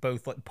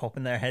both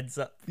popping their heads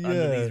up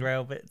under these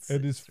rail bits.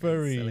 And it's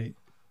very silly.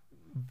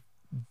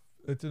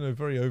 I don't know,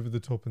 very over the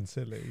top and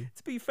silly.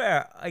 To be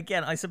fair,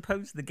 again, I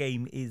suppose the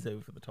game is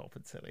over the top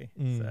and silly.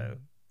 So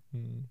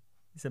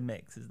it's a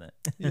mix, isn't it?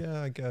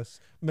 Yeah, I guess.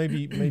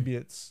 Maybe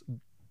it's,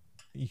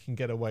 you can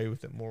get away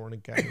with it more in a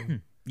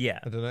game. Yeah.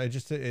 I don't know.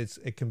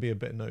 It can be a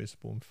bit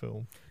noticeable in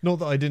film. Not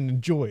that I didn't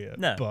enjoy it,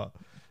 No, but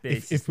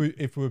it's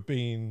if we're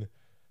being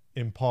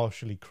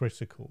impartially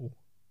critical,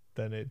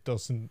 then it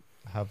doesn't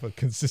have a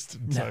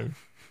consistent tone.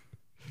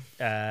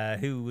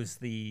 Who was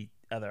the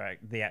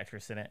the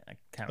actress in it? I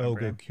can't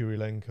Olga remember.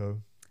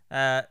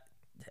 Kurylenko.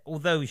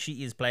 Although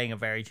she is playing a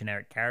very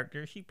generic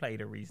character, she played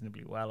her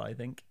reasonably well, I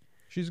think.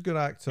 She's a good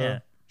actor. Yeah.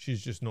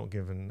 She's just not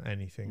given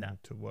anything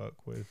to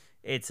work with.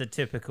 It's a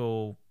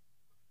typical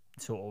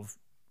sort of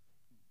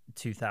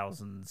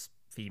 2000s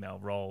female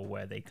role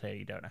where they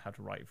clearly don't know how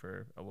to write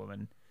for a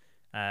woman.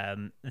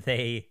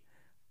 They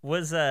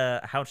was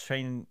How to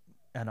Train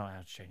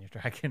Your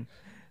Dragon,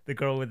 the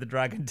girl with the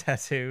dragon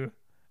tattoo,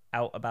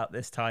 out about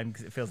this time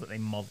because it feels like they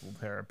modeled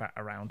her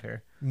around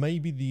her.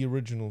 Maybe the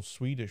original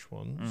Swedish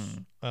ones,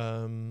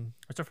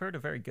 Which I've heard are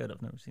very good.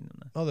 I've never seen them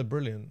though. Oh, they're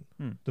brilliant.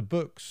 The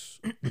books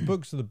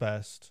are the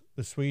best.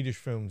 The Swedish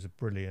films are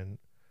brilliant.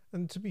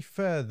 And to be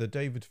fair, the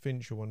David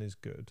Fincher one is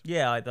good.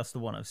 Yeah, that's the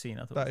one I've seen.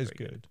 I thought that it was is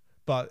very good.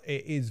 But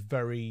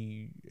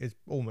it's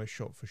almost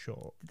shot for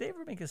shot. Did they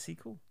ever make a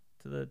sequel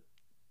to the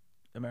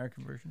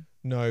American version?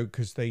 No,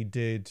 because they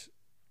did.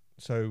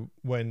 So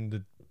when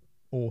the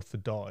author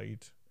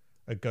died,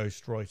 a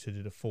ghostwriter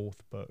did a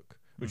fourth book,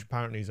 which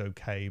apparently is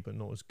okay, but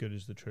not as good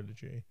as the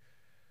trilogy.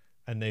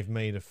 And they've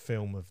made a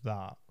film of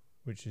that,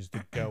 which is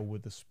The Girl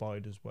with the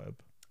Spider's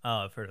Web.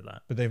 Oh, I've heard of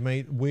that. But they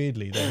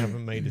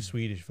haven't made a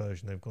Swedish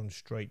version. They've gone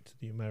straight to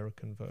the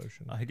American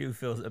version. I do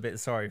feel a bit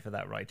sorry for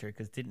that writer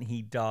because didn't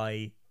he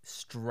die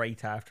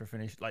straight after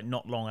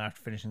not long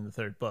after finishing the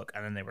third book,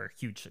 and then they were a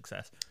huge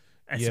success.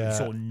 And so we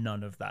saw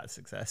none of that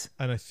success.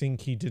 And I think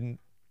he didn't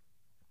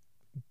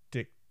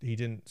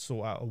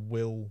sort out a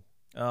will.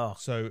 Oh,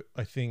 so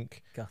I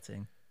think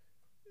gutting.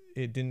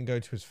 It didn't go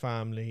to his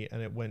family,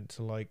 and it went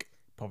to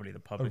probably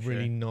the publisher, a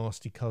really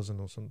nasty cousin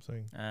or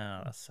something.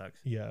 Oh, that sucks.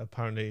 Yeah,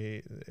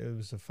 apparently it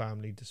was a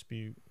family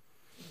dispute.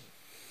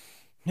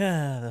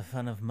 Yeah, the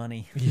fun of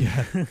money.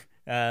 Yeah.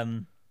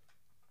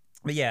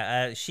 But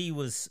yeah, she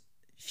was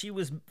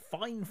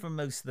fine for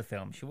most of the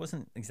film. She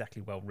wasn't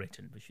exactly well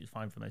written, but she was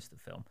fine for most of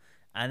the film.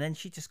 And then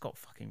she just got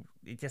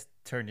it just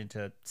turned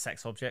into a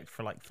sex object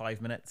for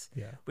 5 minutes.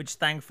 Yeah. Which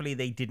thankfully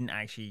they didn't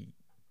actually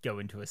go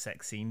into a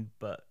sex scene,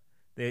 but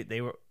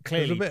they were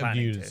clearly There's a bit of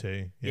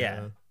nudity.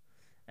 Yeah.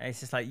 And it's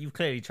just you've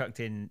clearly chucked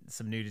in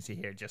some nudity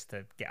here just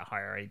to get a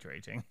higher age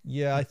rating.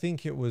 Yeah, I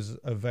think it was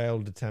a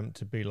veiled attempt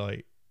to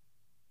be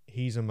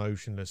he's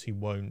emotionless, he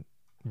won't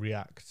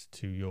react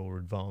to your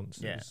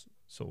advances,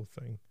 sort of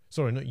thing.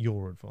 Sorry, not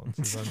your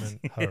advances, I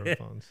meant her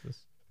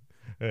advances.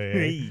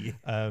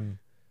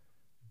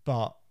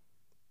 But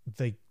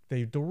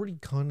they'd already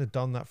kind of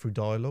done that through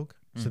dialogue,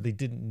 so they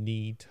didn't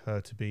need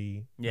her to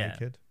be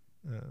naked.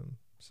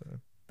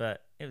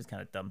 But it was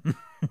kind of dumb.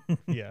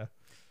 Yeah.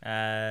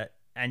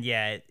 And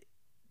yeah,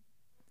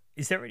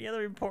 is there any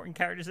other important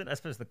characters in it? I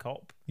suppose the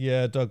cop.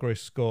 Yeah, Doug Ray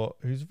Scott,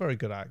 who's a very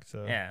good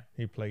actor. Yeah.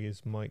 He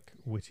plays Mike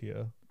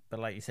Whittier. But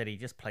like you said, he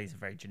just plays a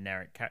very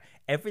generic character.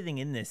 Everything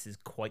in this is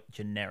quite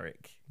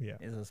generic. Yeah.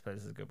 I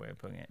suppose is a good way of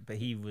putting it. But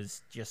he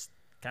was just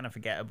kind of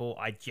forgettable.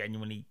 I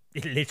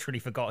literally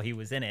forgot he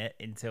was in it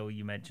until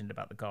you mentioned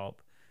about the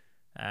cop.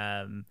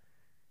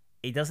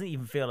 It doesn't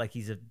even feel like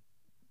he's a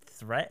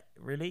threat,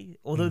 really.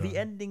 Although the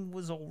ending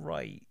was all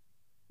right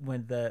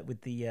when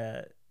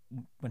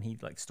he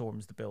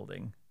storms the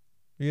building.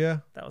 Yeah,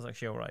 that was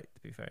actually all right,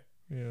 to be fair.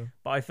 Yeah,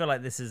 but I feel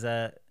like this is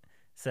a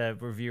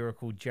reviewer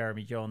called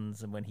Jeremy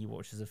Johns, and when he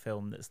watches a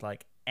film that's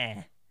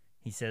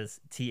he says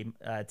T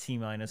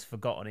minus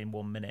forgotten in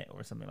 1 minute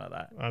or something like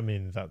that. I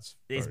mean,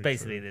 it's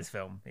basically true. This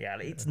film. Yeah,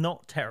 it's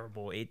not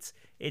terrible. It's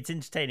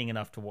entertaining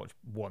enough to watch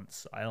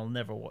once. I'll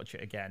never watch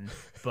it again.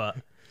 But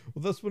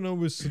well, that's when I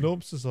was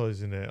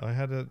synopsisizing it. I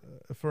had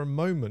for a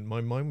moment my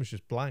mind was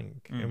just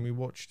blank, and we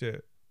watched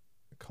it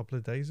a couple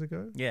of days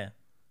ago. Yeah.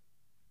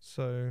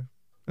 So,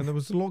 and there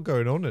was a lot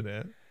going on in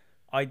it.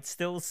 I'd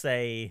still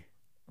say,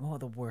 what are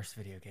the worst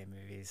video game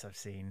movies I've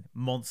seen?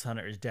 Monster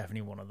Hunter is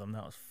definitely one of them.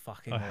 That was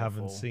fucking awful. I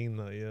haven't seen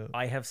that yet.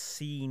 I have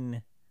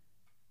seen,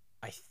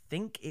 I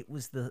think it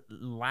was the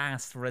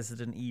last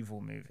Resident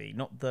Evil movie,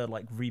 not the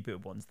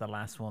reboot ones, the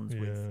last ones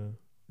with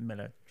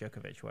Mila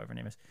Djokovic, whatever her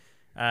name is.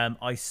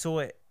 I saw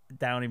it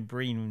down in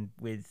Breen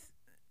with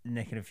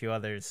Nick and a few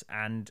others,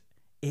 and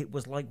it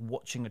was like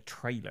watching a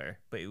trailer,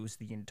 but it was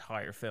the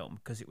entire film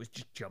because it was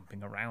just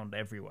jumping around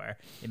everywhere.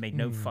 It made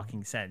no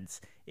fucking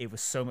sense. It was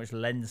so much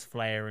lens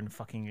flare and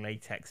fucking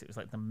latex. It was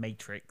like The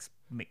Matrix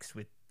mixed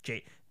with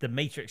The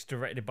Matrix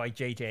directed by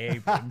J.J.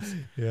 Abrams.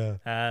 Yeah.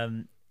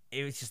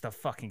 It was just a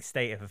fucking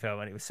state of a film,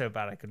 and it was so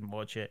bad I couldn't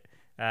watch it.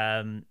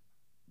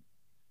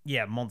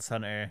 Yeah, Monster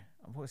Hunter.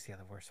 What was the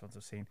other worst ones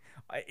I've seen?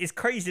 It's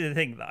crazy to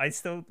think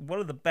that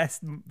one of the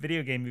best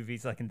video game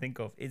movies I can think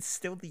of is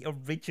still the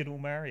original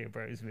Mario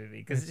Bros. Movie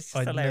because it's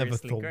just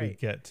hilariously great. I never thought we'd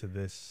get to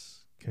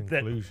this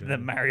conclusion. The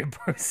Mario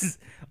Bros.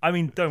 I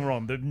mean, don't get me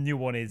wrong, the new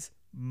one is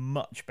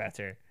much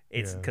better.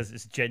 It's because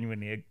it's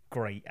genuinely a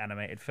great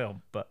animated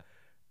film, but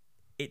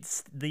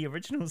the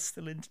original is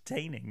still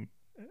entertaining,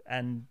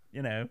 and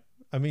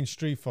I mean,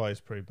 Street Fighter is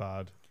pretty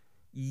bad.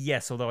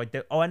 Yes, although I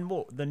don't. Oh, and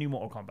the new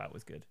Mortal Kombat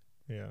was good.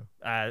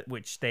 Yeah.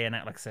 Which they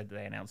announced, like I said,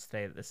 they announced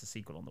today that there's a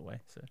sequel on the way,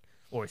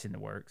 or it's in the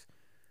works.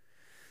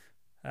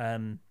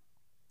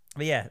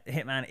 But yeah,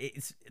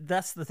 Hitman.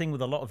 That's the thing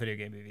with a lot of video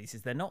game movies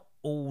is they're not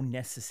all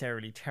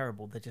necessarily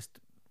terrible. They're just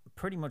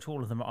pretty much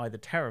all of them are either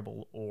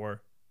terrible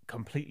or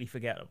completely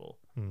forgettable.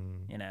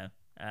 You know,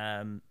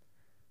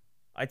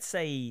 I'd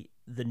say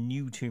the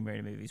new Tomb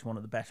Raider movie is one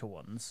of the better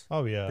ones.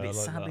 Oh yeah, but it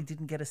like sadly that.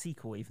 didn't get a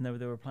sequel, even though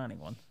they were planning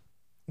one.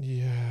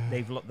 Yeah,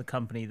 The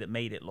company that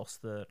made it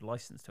lost the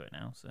license to it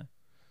now. So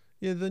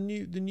yeah, the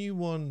new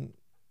one.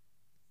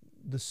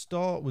 The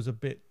start was a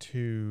bit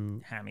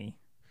too hammy.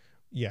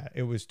 Yeah,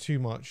 it was too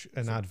much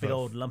an advert. Big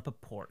old lump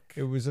of pork.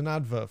 It was an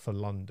advert for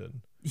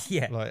London.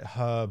 Yeah, like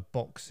her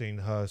boxing,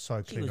 her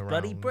cycling she was around.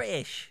 bloody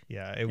British.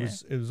 Yeah, it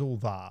was all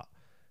that.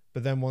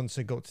 But then once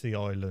it got to the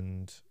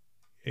island,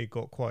 it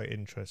got quite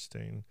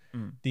interesting.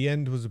 The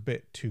end was a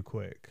bit too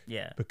quick.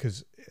 Yeah,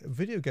 because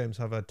video games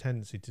have a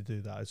tendency to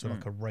do that. It's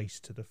like a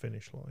race to the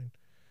finish line.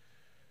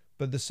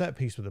 But the set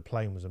piece with the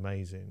plane was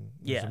amazing.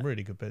 There's some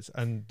really good bits,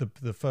 and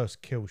the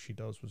first kill she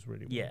does was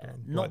really well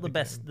done. Not like the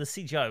best. The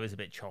CGI was a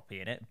bit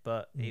choppy in it,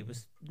 but it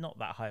was not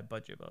that high a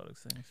budget by those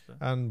things. But.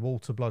 And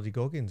Walter bloody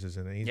Goggins is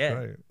in it. He's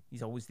great.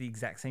 He's always the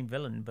exact same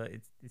villain, but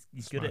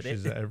he's good at it.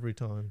 Smashes it every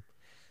time.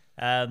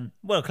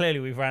 Well, clearly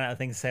we've run out of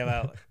things to say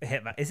about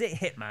Hitman. Is it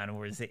Hitman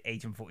or is it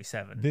Agent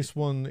 47? This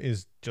one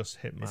is just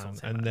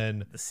Hitman, and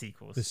then the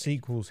sequels. The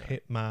sequels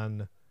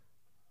Hitman ...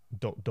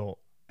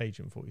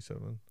 Agent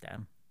 47.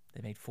 Damn.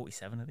 They made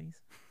 47 of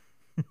these.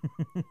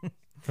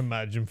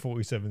 Imagine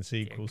 47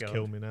 sequels.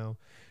 Kill me now.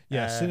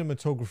 Yeah,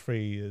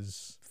 cinematography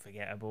is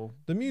forgettable.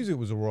 The music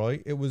was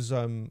alright. It was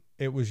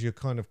your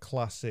kind of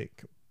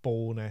classic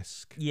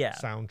Bourne-esque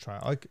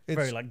soundtrack. It's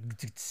very like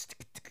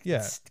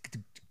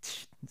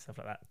stuff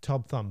like that.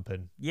 Tub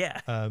thumping. Yeah.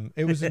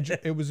 It was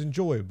it was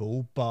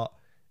enjoyable, but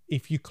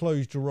if you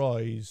closed your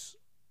eyes,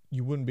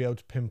 you wouldn't be able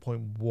to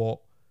pinpoint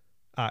what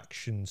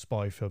action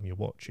spy film you're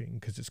watching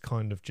because it's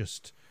kind of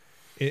just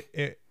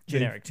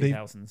generic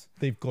 2000s.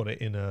 They've got it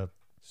in a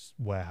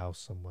warehouse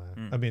somewhere.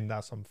 I mean,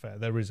 that's unfair.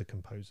 There is a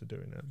composer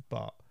doing it,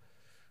 but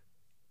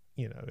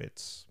you know,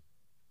 it's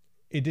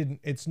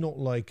not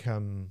like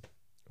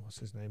what's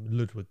his name,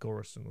 Ludwig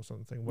Göransson or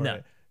something, where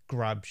it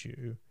grabs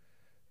you,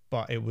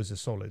 but it was a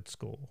solid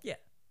score. Yeah.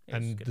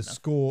 And the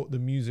score, the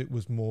music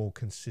was more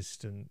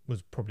consistent,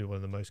 was probably one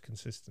of the most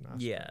consistent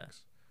aspects. Yeah.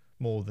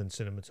 More than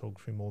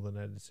cinematography, more than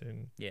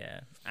editing.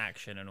 Yeah,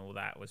 action and all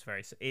that was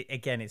very...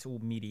 Again, it's all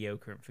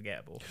mediocre and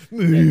forgettable.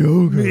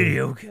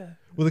 Mediocre.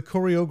 Well, the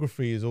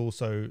choreography is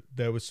also...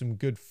 There were some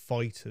good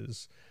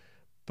fighters,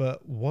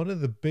 but one of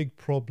the big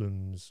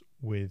problems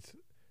with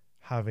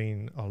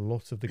having a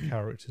lot of the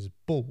characters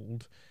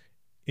bald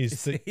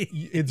is that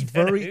it's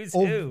very...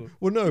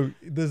 Well, no,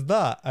 there's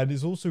that, and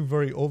it's also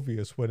very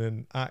obvious when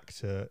an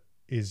actor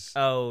is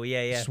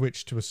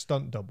switched to a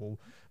stunt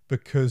double,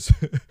 because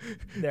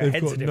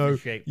they've got no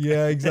shape.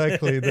 Yeah,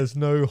 exactly. There's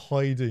no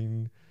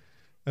hiding,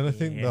 and I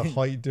think the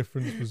height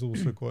difference was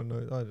also quite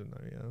I don't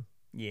know.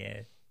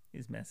 Yeah,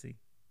 it's messy.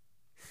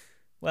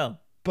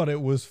 Well, but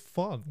it was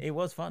fun. It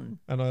was fun,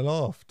 and I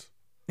laughed,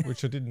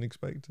 which I didn't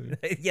expect to.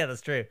 Yeah,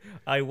 that's true.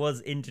 I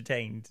was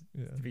entertained,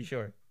 to be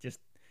sure. Just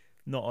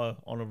not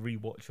on a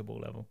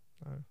rewatchable level.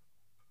 No.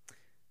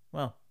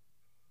 Well,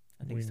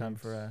 I think it's time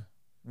for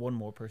one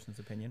more person's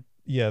opinion.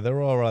 Yeah,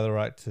 there are other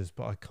actors,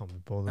 but I can't be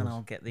bothered. And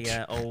I'll get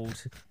the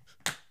old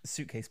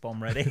suitcase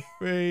bomb ready.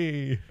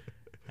 Hey!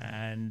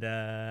 And,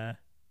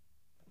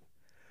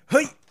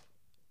 hey!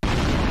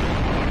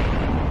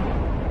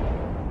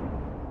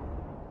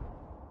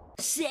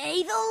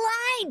 Say the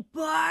line,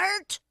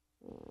 Bart!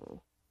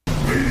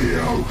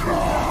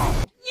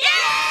 Mediocre!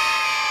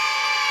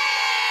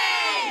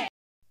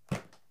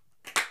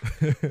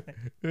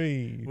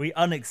 Yay! We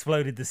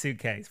unexploded the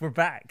suitcase. We're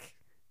back.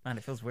 Man,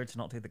 it feels weird to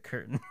not do the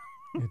curtain.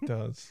 It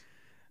does.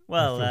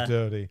 Well, I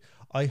feel dirty.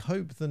 I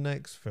hope the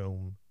next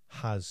film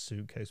has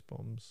suitcase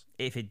bombs.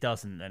 If it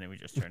doesn't, then we're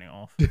just turning it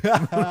off. We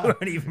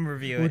won't even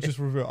review it. We'll just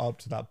review it up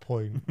to that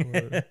point.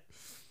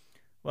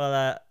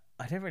 Well,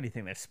 I don't really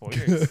think there's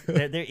spoilers.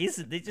 there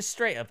isn't. They just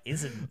straight up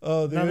isn't.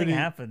 Oh, nothing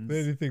happens. The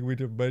only thing we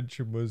didn't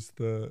mention was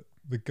the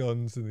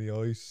guns in the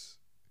ice.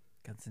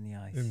 Guns in the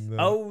ice.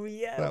 Oh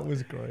yeah, that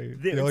was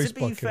great. To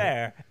be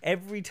fair,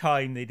 every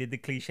time they did the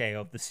cliche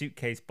of the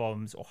suitcase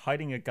bombs or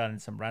hiding a gun in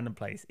some random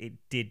place, it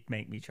did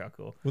make me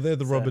chuckle. Well, they had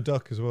the rubber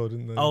duck as well,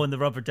 didn't they? Oh, and the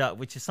rubber duck,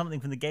 which is something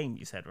from the game,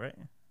 you said, right?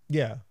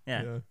 Yeah.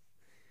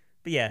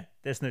 But yeah,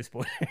 there's no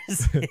spoilers.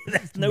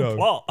 There's no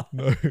plot.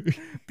 No.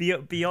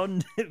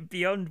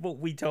 Beyond what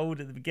we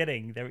told at the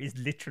beginning, there is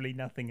literally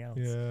nothing else.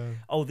 Yeah.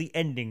 Oh, the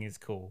ending is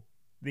cool.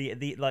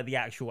 The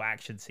actual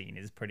action scene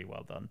is pretty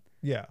well done.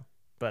 Yeah.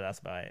 But that's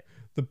about it.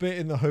 The bit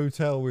in the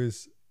hotel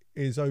is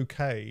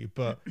okay,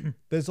 but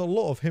there's a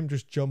lot of him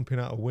just jumping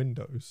out of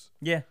windows.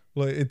 Yeah.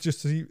 Like, it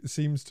just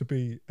seems to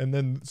be, and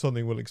then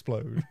something will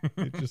explode.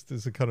 It just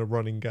is a kind of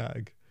running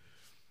gag.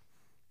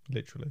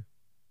 Literally.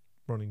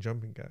 Running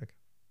jumping gag.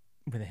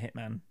 With a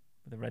hitman.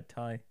 with a red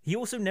tie. He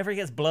also never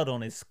gets blood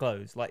on his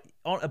clothes. Like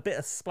a bit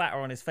of splatter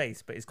on his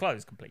face, but his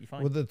clothes completely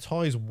fine. Well, the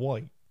tie's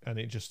white and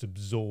it just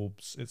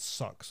absorbs. It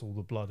sucks all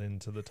the blood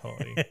into the tie.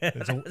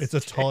 It's a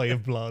tie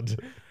of blood.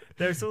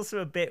 There's also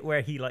a bit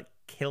where he like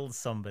kills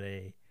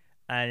somebody,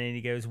 and then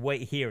he goes,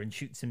 "Wait here," and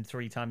shoots him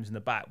 3 times in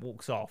the back,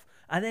 walks off,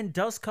 and then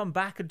does come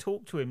back and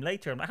talk to him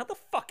later. I'm like, how the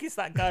fuck is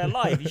that guy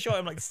alive? He shot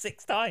him like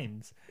 6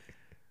 times.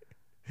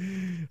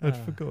 I'd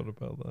forgot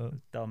about that.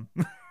 Dumb.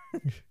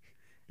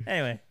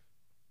 Anyway.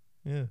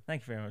 Yeah.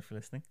 Thank you very much for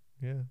listening.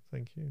 Yeah,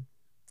 thank you.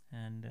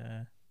 And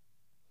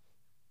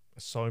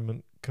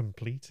assignment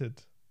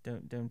completed.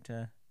 Don't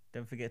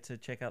forget to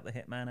check out the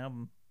Hitman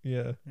album.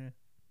 Yeah.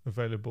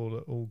 Available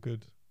at all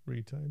good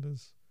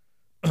retailers.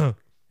 I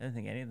don't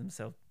think any of them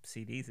sell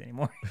CDs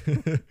anymore.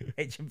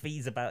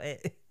 HMV's about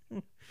it.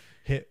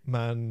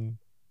 Hitman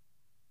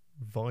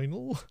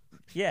vinyl?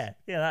 Yeah,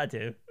 that'd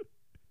do.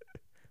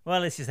 Well,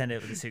 let's just end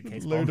it with a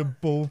suitcase bomb. Load of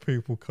bald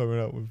people coming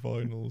out with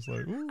vinyls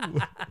like,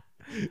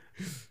 ooh.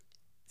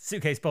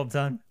 Suitcase bomb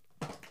time.